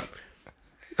up.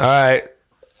 All right.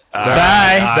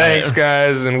 Bye. Thanks,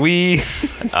 guys, and we.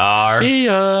 See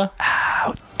ya.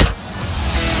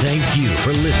 Thank you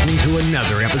for listening to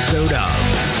another episode of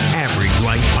Average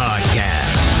Life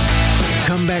Podcast.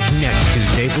 Come back next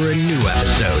Tuesday for a new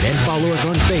episode and follow us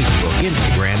on Facebook,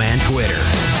 Instagram, and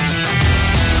Twitter.